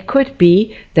 And it could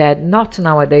be that not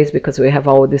nowadays, because we have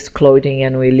all this clothing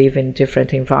and we live in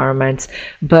different environments,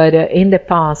 but in the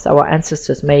past our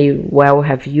ancestors may well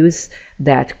have used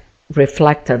that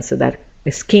reflectance, that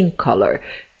skin color,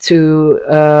 to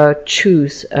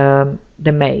choose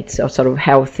the mates, or sort of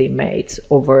healthy mates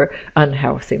over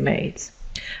unhealthy mates.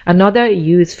 Another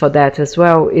use for that as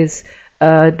well is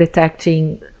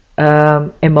detecting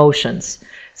emotions.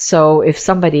 So if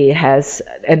somebody has,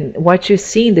 and what you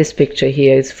see in this picture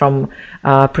here is from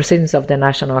proceedings of the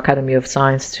National Academy of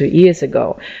Science 2 years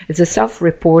ago. It's a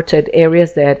self-reported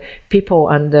areas that people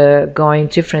undergoing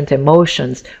different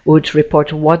emotions would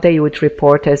report what they would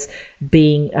report as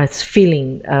being, as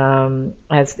feeling,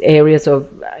 as areas of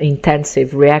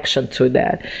intensive reaction to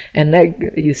that. And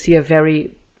you see a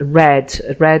very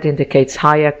red indicates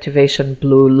high activation,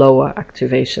 blue lower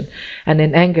activation, and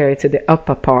in anger it's the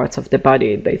upper parts of the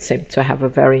body. They seem to have a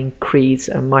very increased,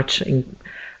 a much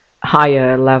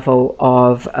higher level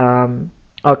of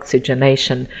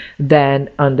oxygenation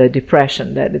than under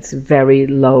depression, that it's very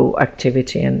low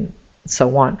activity and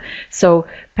so on. So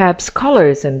perhaps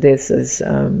colors, and this is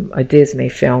a Disney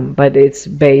film, but it's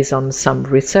based on some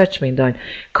research being done.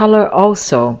 Color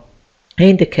also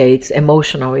indicates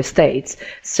emotional states.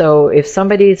 So if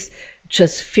somebody is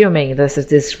just filming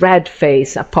this red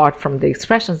face, apart from the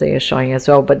expressions they are showing as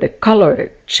well, but the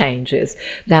color changes,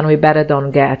 then we better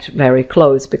don't get very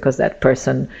close, because that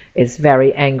person is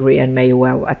very angry and may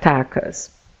well attack us.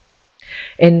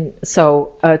 And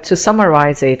so to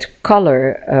summarize it,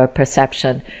 color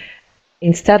perception,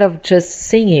 instead of just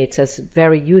seeing it as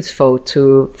very useful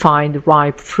to find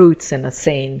ripe fruits in a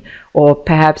scene, or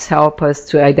perhaps help us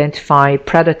to identify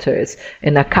predators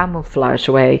in a camouflage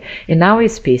way, in our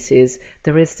species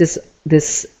there is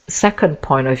this second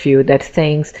point of view that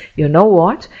thinks, you know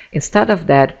what, instead of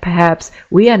that, perhaps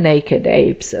we are naked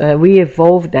apes. We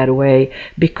evolved that way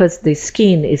because the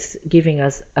skin is giving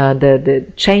us, the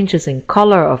changes in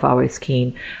color of our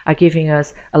skin are giving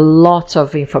us a lot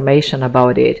of information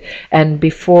about it. And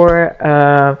before,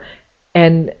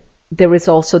 and there is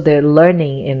also the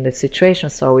learning in the situation.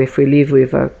 So if we live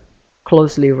with a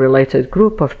closely related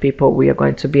group of people, we are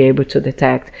going to be able to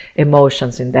detect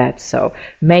emotions in that. So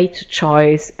mate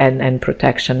choice and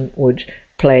protection would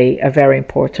play a very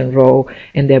important role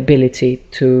in the ability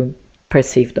to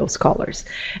perceive those colors.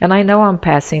 And I know I'm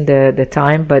passing the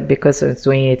time, but because it's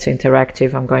doing it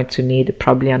interactive, I'm going to need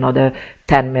probably another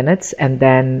 10 minutes and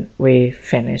then we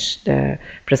finish the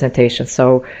presentation.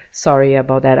 So sorry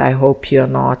about that. I hope you're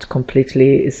not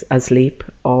completely asleep.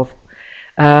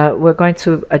 We're going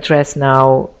to address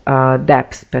now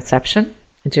depth perception,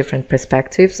 different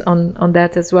perspectives on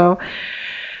that as well.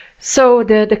 So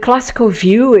the classical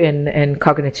view in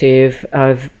cognitive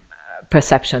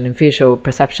perception, in visual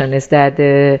perception, is that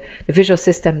the visual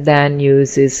system then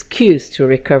uses cues to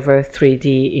recover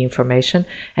 3D information.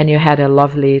 And you had a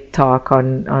lovely talk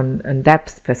on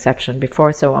depth perception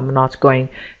before, so I'm not going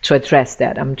to address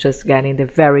that. I'm just getting the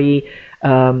very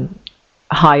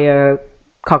higher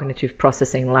cognitive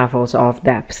processing levels of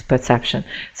depth perception.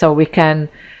 So we can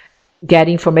get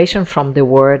information from the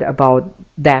word about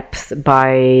depth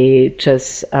by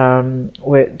just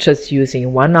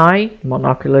using one eye,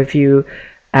 monocular view,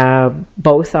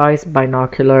 both eyes,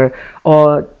 binocular,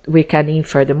 or we can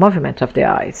infer the movement of the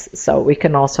eyes. So we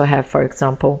can also have, for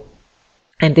example,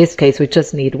 in this case, we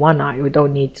just need one eye. We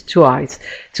don't need two eyes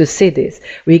to see this.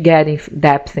 We get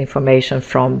depth information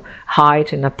from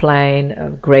height in a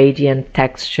plane, gradient,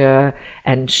 texture,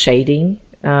 and shading.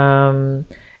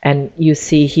 And you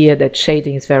see here that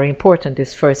shading is very important.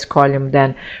 This first column,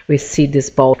 then we see this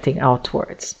bolting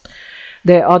outwards.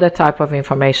 The other type of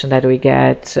information that we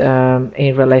get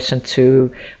in relation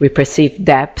to, we perceive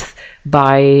depth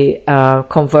by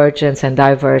convergence and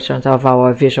divergence of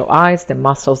our visual eyes. The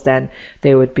muscles then,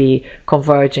 they would be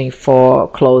converging for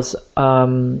close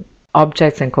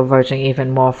objects and converging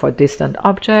even more for distant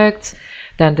objects.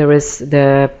 Then there is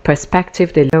the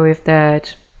perspective, they deal with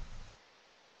that.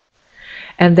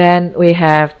 And then we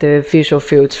have the visual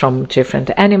fields from different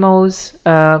animals.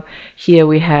 Here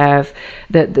we have,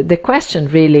 the question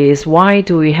really is, why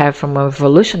do we have, from an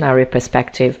evolutionary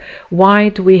perspective, why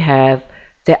do we have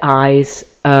the eyes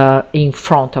in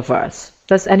front of us?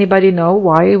 Does anybody know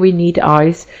why we need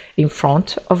eyes in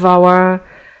front of our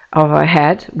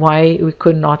head? Why we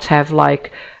could not have,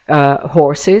 like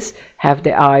horses, have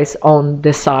the eyes on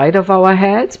the side of our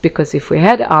heads? Because if we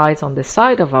had eyes on the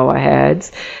side of our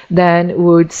heads, then we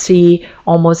would see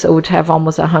almost, it would have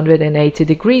almost 180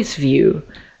 degrees view.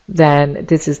 Then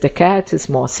this is the cat, it's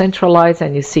more centralized,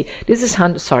 and you see this is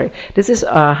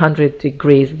 100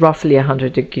 degrees, roughly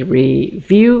 100-degree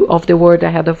view of the world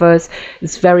ahead of us.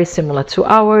 It's very similar to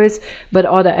ours, but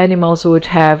other animals would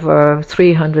have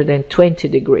 320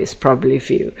 degrees probably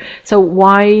view. So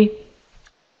why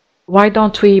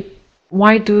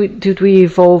did we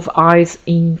evolve eyes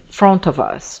in front of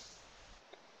us?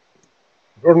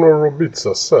 Werner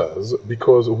Robitza says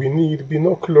because we need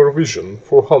binocular vision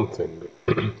for hunting,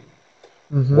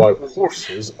 while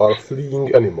horses are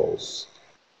fleeing animals.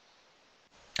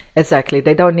 Exactly.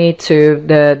 They don't need to,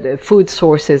 the food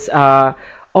sources are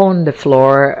on the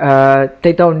floor.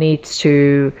 They don't need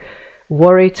to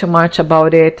worry too much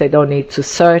about it. They don't need to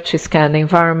search, scan the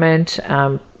environment.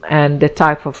 And the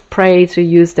type of prey to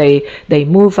use, they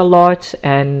move a lot,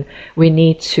 and we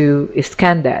need to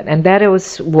scan that. And that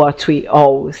is what we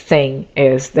all think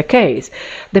is the case.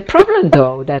 The problem,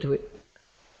 though, that we...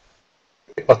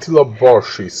 Attila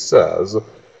Barshi says,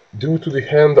 due to the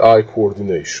hand-eye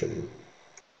coordination.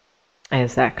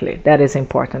 Exactly, that is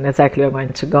important. Exactly, I'm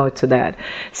going to go to that.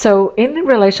 So in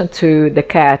relation to the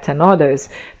cat and others,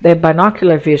 the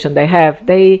binocular vision they have,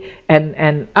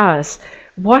 and us,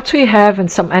 what we have in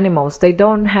some animals, they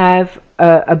don't have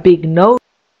a big nose.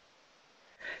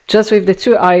 Just with the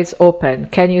two eyes open,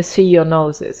 can you see your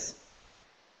noses?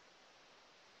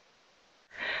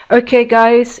 Okay,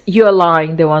 guys, you're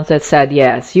lying, the ones that said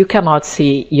yes, you cannot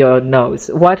see your nose.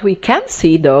 What we can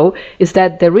see, though, is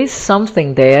that there is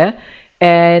something there,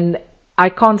 and I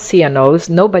can't see a nose,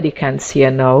 nobody can see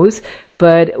a nose,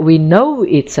 but we know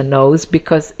it's a nose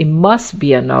because it must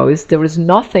be a nose. There is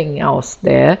nothing else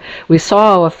there. We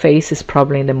saw our faces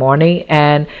probably in the morning,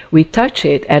 and we touch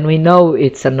it and we know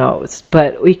it's a nose,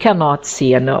 but we cannot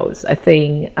see a nose. I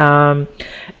think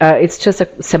it's just a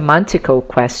semantical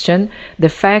question. The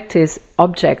fact is,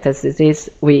 object as it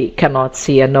is, we cannot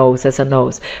see a nose as a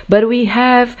nose. But we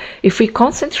have, if we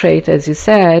concentrate, as you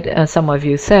said, some of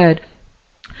you said,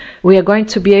 we are going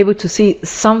to be able to see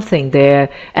something there,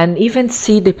 and even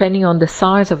see, depending on the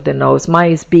size of the nose.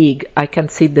 Mine is big, I can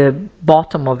see the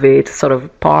bottom of it, sort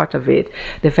of part of it,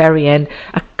 the very end,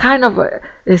 a kind of a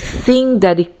thing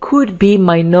that it could be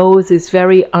my nose is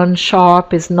very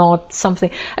unsharp, is not something.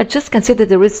 I just can see that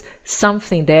there is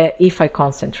something there if I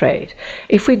concentrate.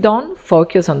 If we don't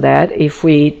focus on that, if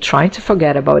we try to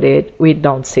forget about it, we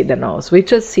don't see the nose. We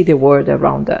just see the world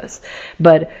around us.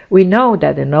 But we know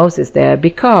that the nose is there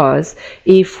because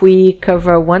if we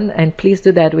cover one, and please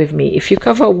do that with me, if you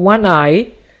cover one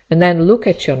eye and then look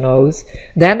at your nose,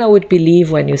 then I would believe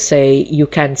when you say you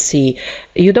can see.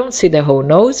 You don't see the whole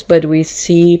nose, but we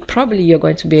see, probably you're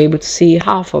going to be able to see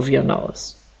half of your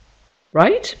nose,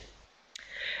 right?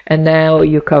 And now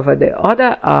you cover the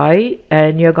other eye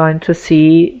and you're going to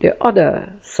see the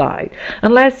other side.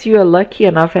 Unless you're lucky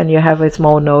enough and you have a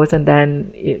small nose, and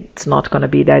then it's not going to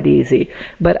be that easy.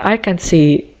 But I can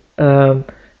see,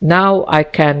 now I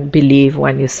can believe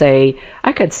when you say,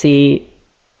 I can see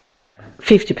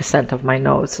 50% of my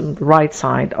nose, right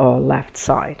side or left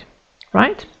side,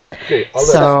 right? Okay,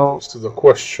 Alex, to the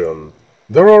question,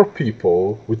 there are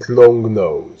people with long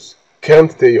nose.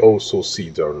 Can't they also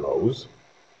see their nose?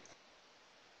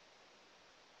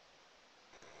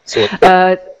 So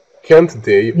can't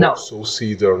they also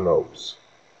see their nose?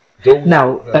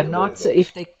 No, not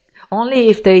if they, only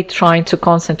if they trying to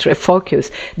concentrate,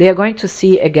 focus. They are going to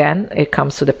see, again, it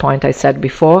comes to the point I said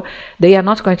before, they are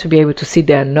not going to be able to see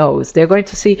their nose. They're going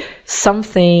to see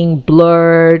something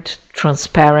blurred,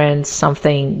 transparent,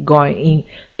 something going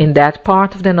in that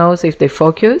part of the nose. If they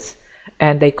focus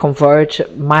and they converge,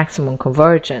 maximum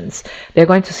convergence, they're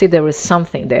going to see there is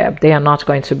something there. They are not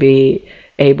going to be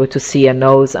able to see a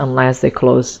nose unless they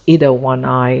close either one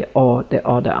eye or the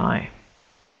other eye.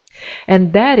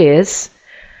 And that is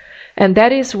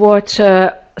what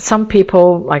some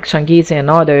people like Changizi and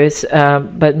others,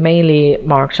 but mainly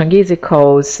Mark Changizi,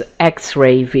 calls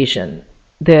X-ray vision.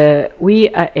 We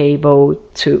have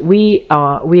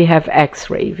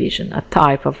X-ray vision, a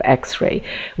type of X-ray.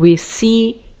 We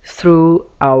see through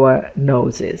our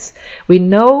noses. We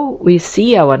know we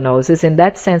see our noses. In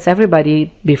that sense,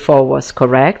 everybody before was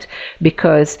correct,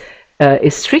 because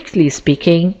strictly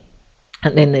speaking,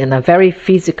 and in a very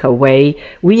physical way,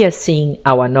 we are seeing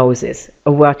our noses.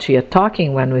 What we are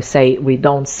talking when we say we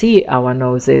don't see our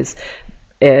noses,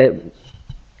 and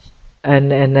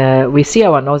we see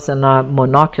our nose in a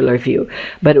monocular view,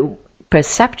 but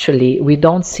perceptually we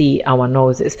don't see our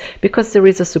noses because there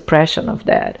is a suppression of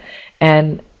that.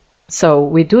 And so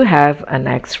we do have an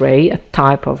X-ray, a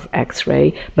type of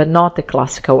X-ray, but not the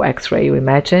classical X-ray you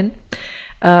imagine.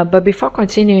 But before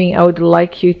continuing, I would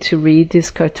like you to read this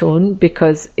cartoon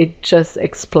because it just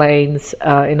explains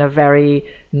in a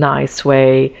very nice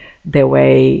way the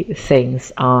way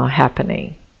things are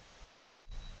happening.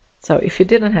 So if you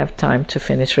didn't have time to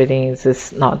finish reading,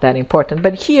 it's not that important.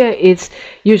 But here is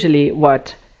usually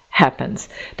what happens.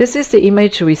 This is the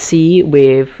image we see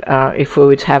with, if we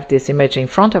would have this image in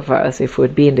front of us, if we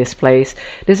would be in this place,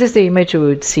 this is the image we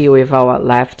would see with our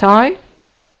left eye.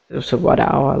 So what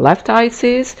our left eye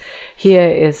sees. Here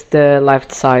is the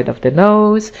left side of the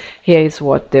nose. Here is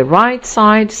what the right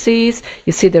side sees.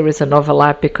 You see there is an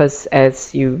overlap because,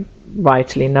 as you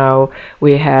rightly know,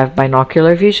 we have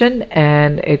binocular vision,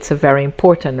 and it's a very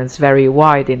important, it's very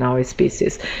wide in our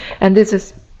species. And this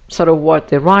is sort of what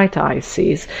the right eye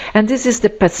sees. And this is the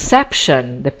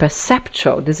perception, the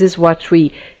perceptual. This is what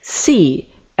we see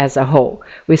as a whole.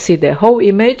 We see the whole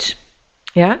image.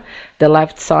 Yeah, the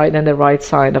left side and the right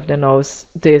side of the nose,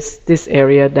 this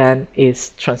area then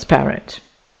is transparent.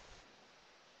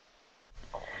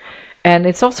 And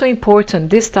it's also important,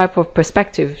 this type of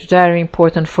perspective is very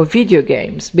important for video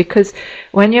games, because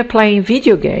when you're playing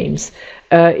video games,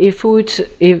 if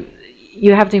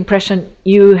you have the impression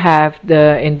you have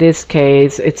in this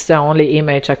case, it's the only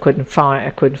image I couldn't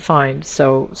find.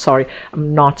 So sorry,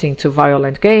 I'm not into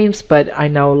violent games, but I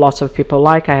know lots of people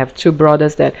like. I have two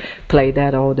brothers that play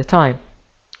that all the time.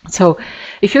 So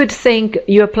if you would think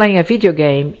you're playing a video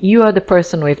game, you are the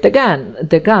person with the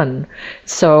gun.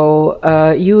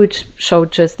 So you would show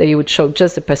just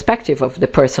the perspective of the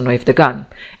person with the gun,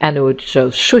 and it would show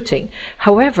shooting.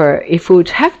 However, if we would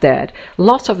have that,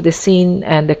 lots of the scene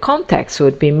and the context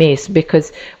would be missed,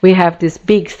 because we have this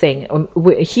big thing.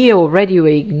 Here already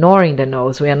we're ignoring the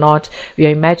nose. We are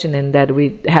imagining that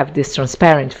we have this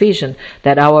transparent vision,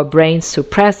 that our brains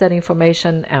suppress that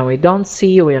information and we don't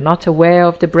see, we are not aware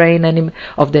of the brain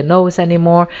of the nose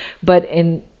anymore. But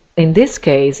in this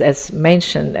case, as you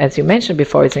mentioned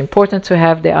before, it's important to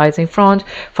have the eyes in front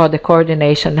for the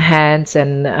coordination, hands,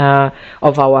 and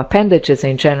of our appendages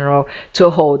in general to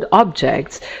hold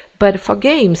objects. But for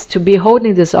games, to be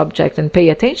holding this object and pay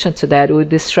attention to that would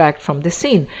distract from the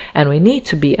scene, and we need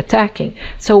to be attacking.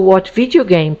 So what video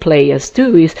game players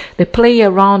do is they play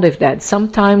around with that.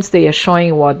 Sometimes they are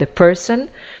showing what the person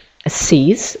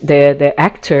sees, the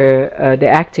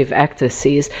active actor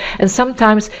sees, and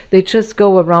sometimes they just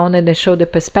go around and they show the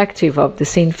perspective of the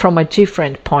scene from a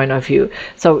different point of view.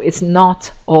 So it's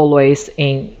not always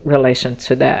in relation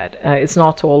to that. It's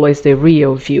not always the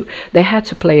real view. They had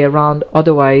to play around,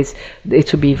 otherwise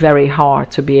it would be very hard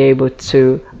to be able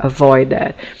to avoid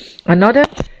that. Another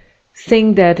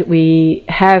thing that we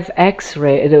have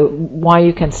X-ray, why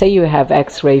you can say you have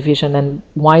X-ray vision and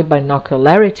why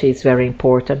binocularity is very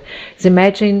important, is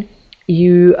imagine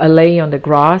you are laying on the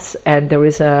grass and there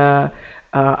is a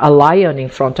lion in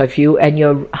front of you and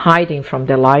you're hiding from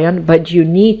the lion, but you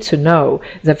need to know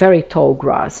it's a very tall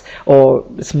grass or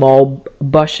small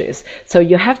bushes, so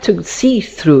you have to see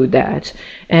through that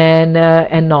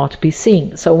and not be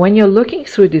seen. So when you're looking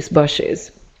through these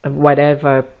bushes,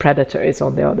 whatever predator is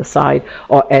on the other side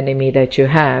or enemy that you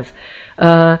have,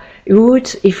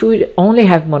 if you would only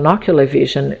have monocular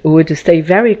vision, you would stay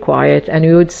very quiet and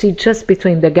you would see just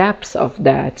between the gaps of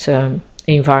that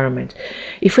environment.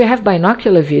 If we have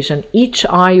binocular vision, each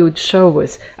eye would show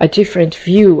us a different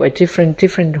view, a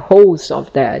different holes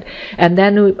of that, and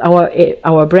then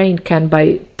our brain can,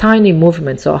 by tiny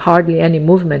movements or hardly any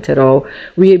movement at all,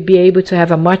 we'd be able to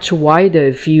have a much wider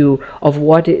view of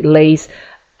what it lays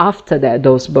after that,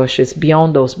 those bushes,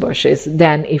 beyond those bushes,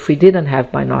 than if we didn't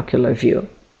have binocular view.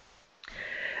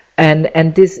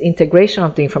 And this integration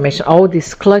of the information, all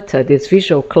this clutter, this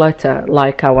visual clutter,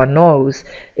 like our nose,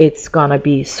 it's gonna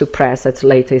be suppressed at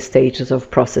later stages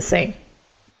of processing.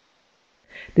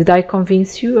 Did I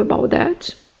convince you about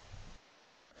that?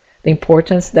 The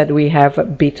importance that we have a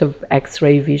bit of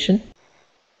X-ray vision?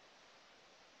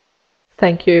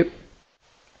 Thank you.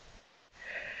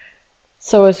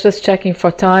 So I was just checking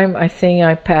for time. I think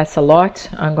I passed a lot.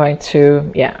 I'm going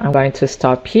to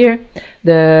stop here.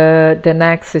 The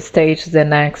next stage, the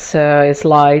next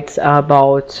slides are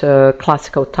about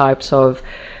classical types of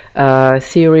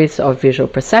theories of visual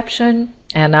perception.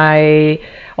 And I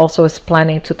also was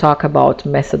planning to talk about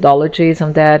methodologies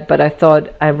on that, but I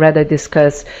thought I'd rather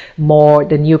discuss more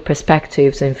the new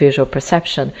perspectives in visual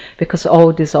perception, because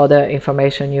all this other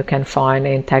information you can find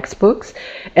in textbooks.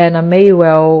 And I may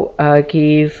well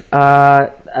give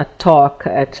a talk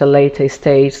at a later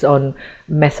stage on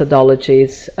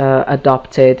methodologies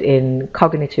adopted in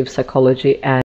cognitive psychology and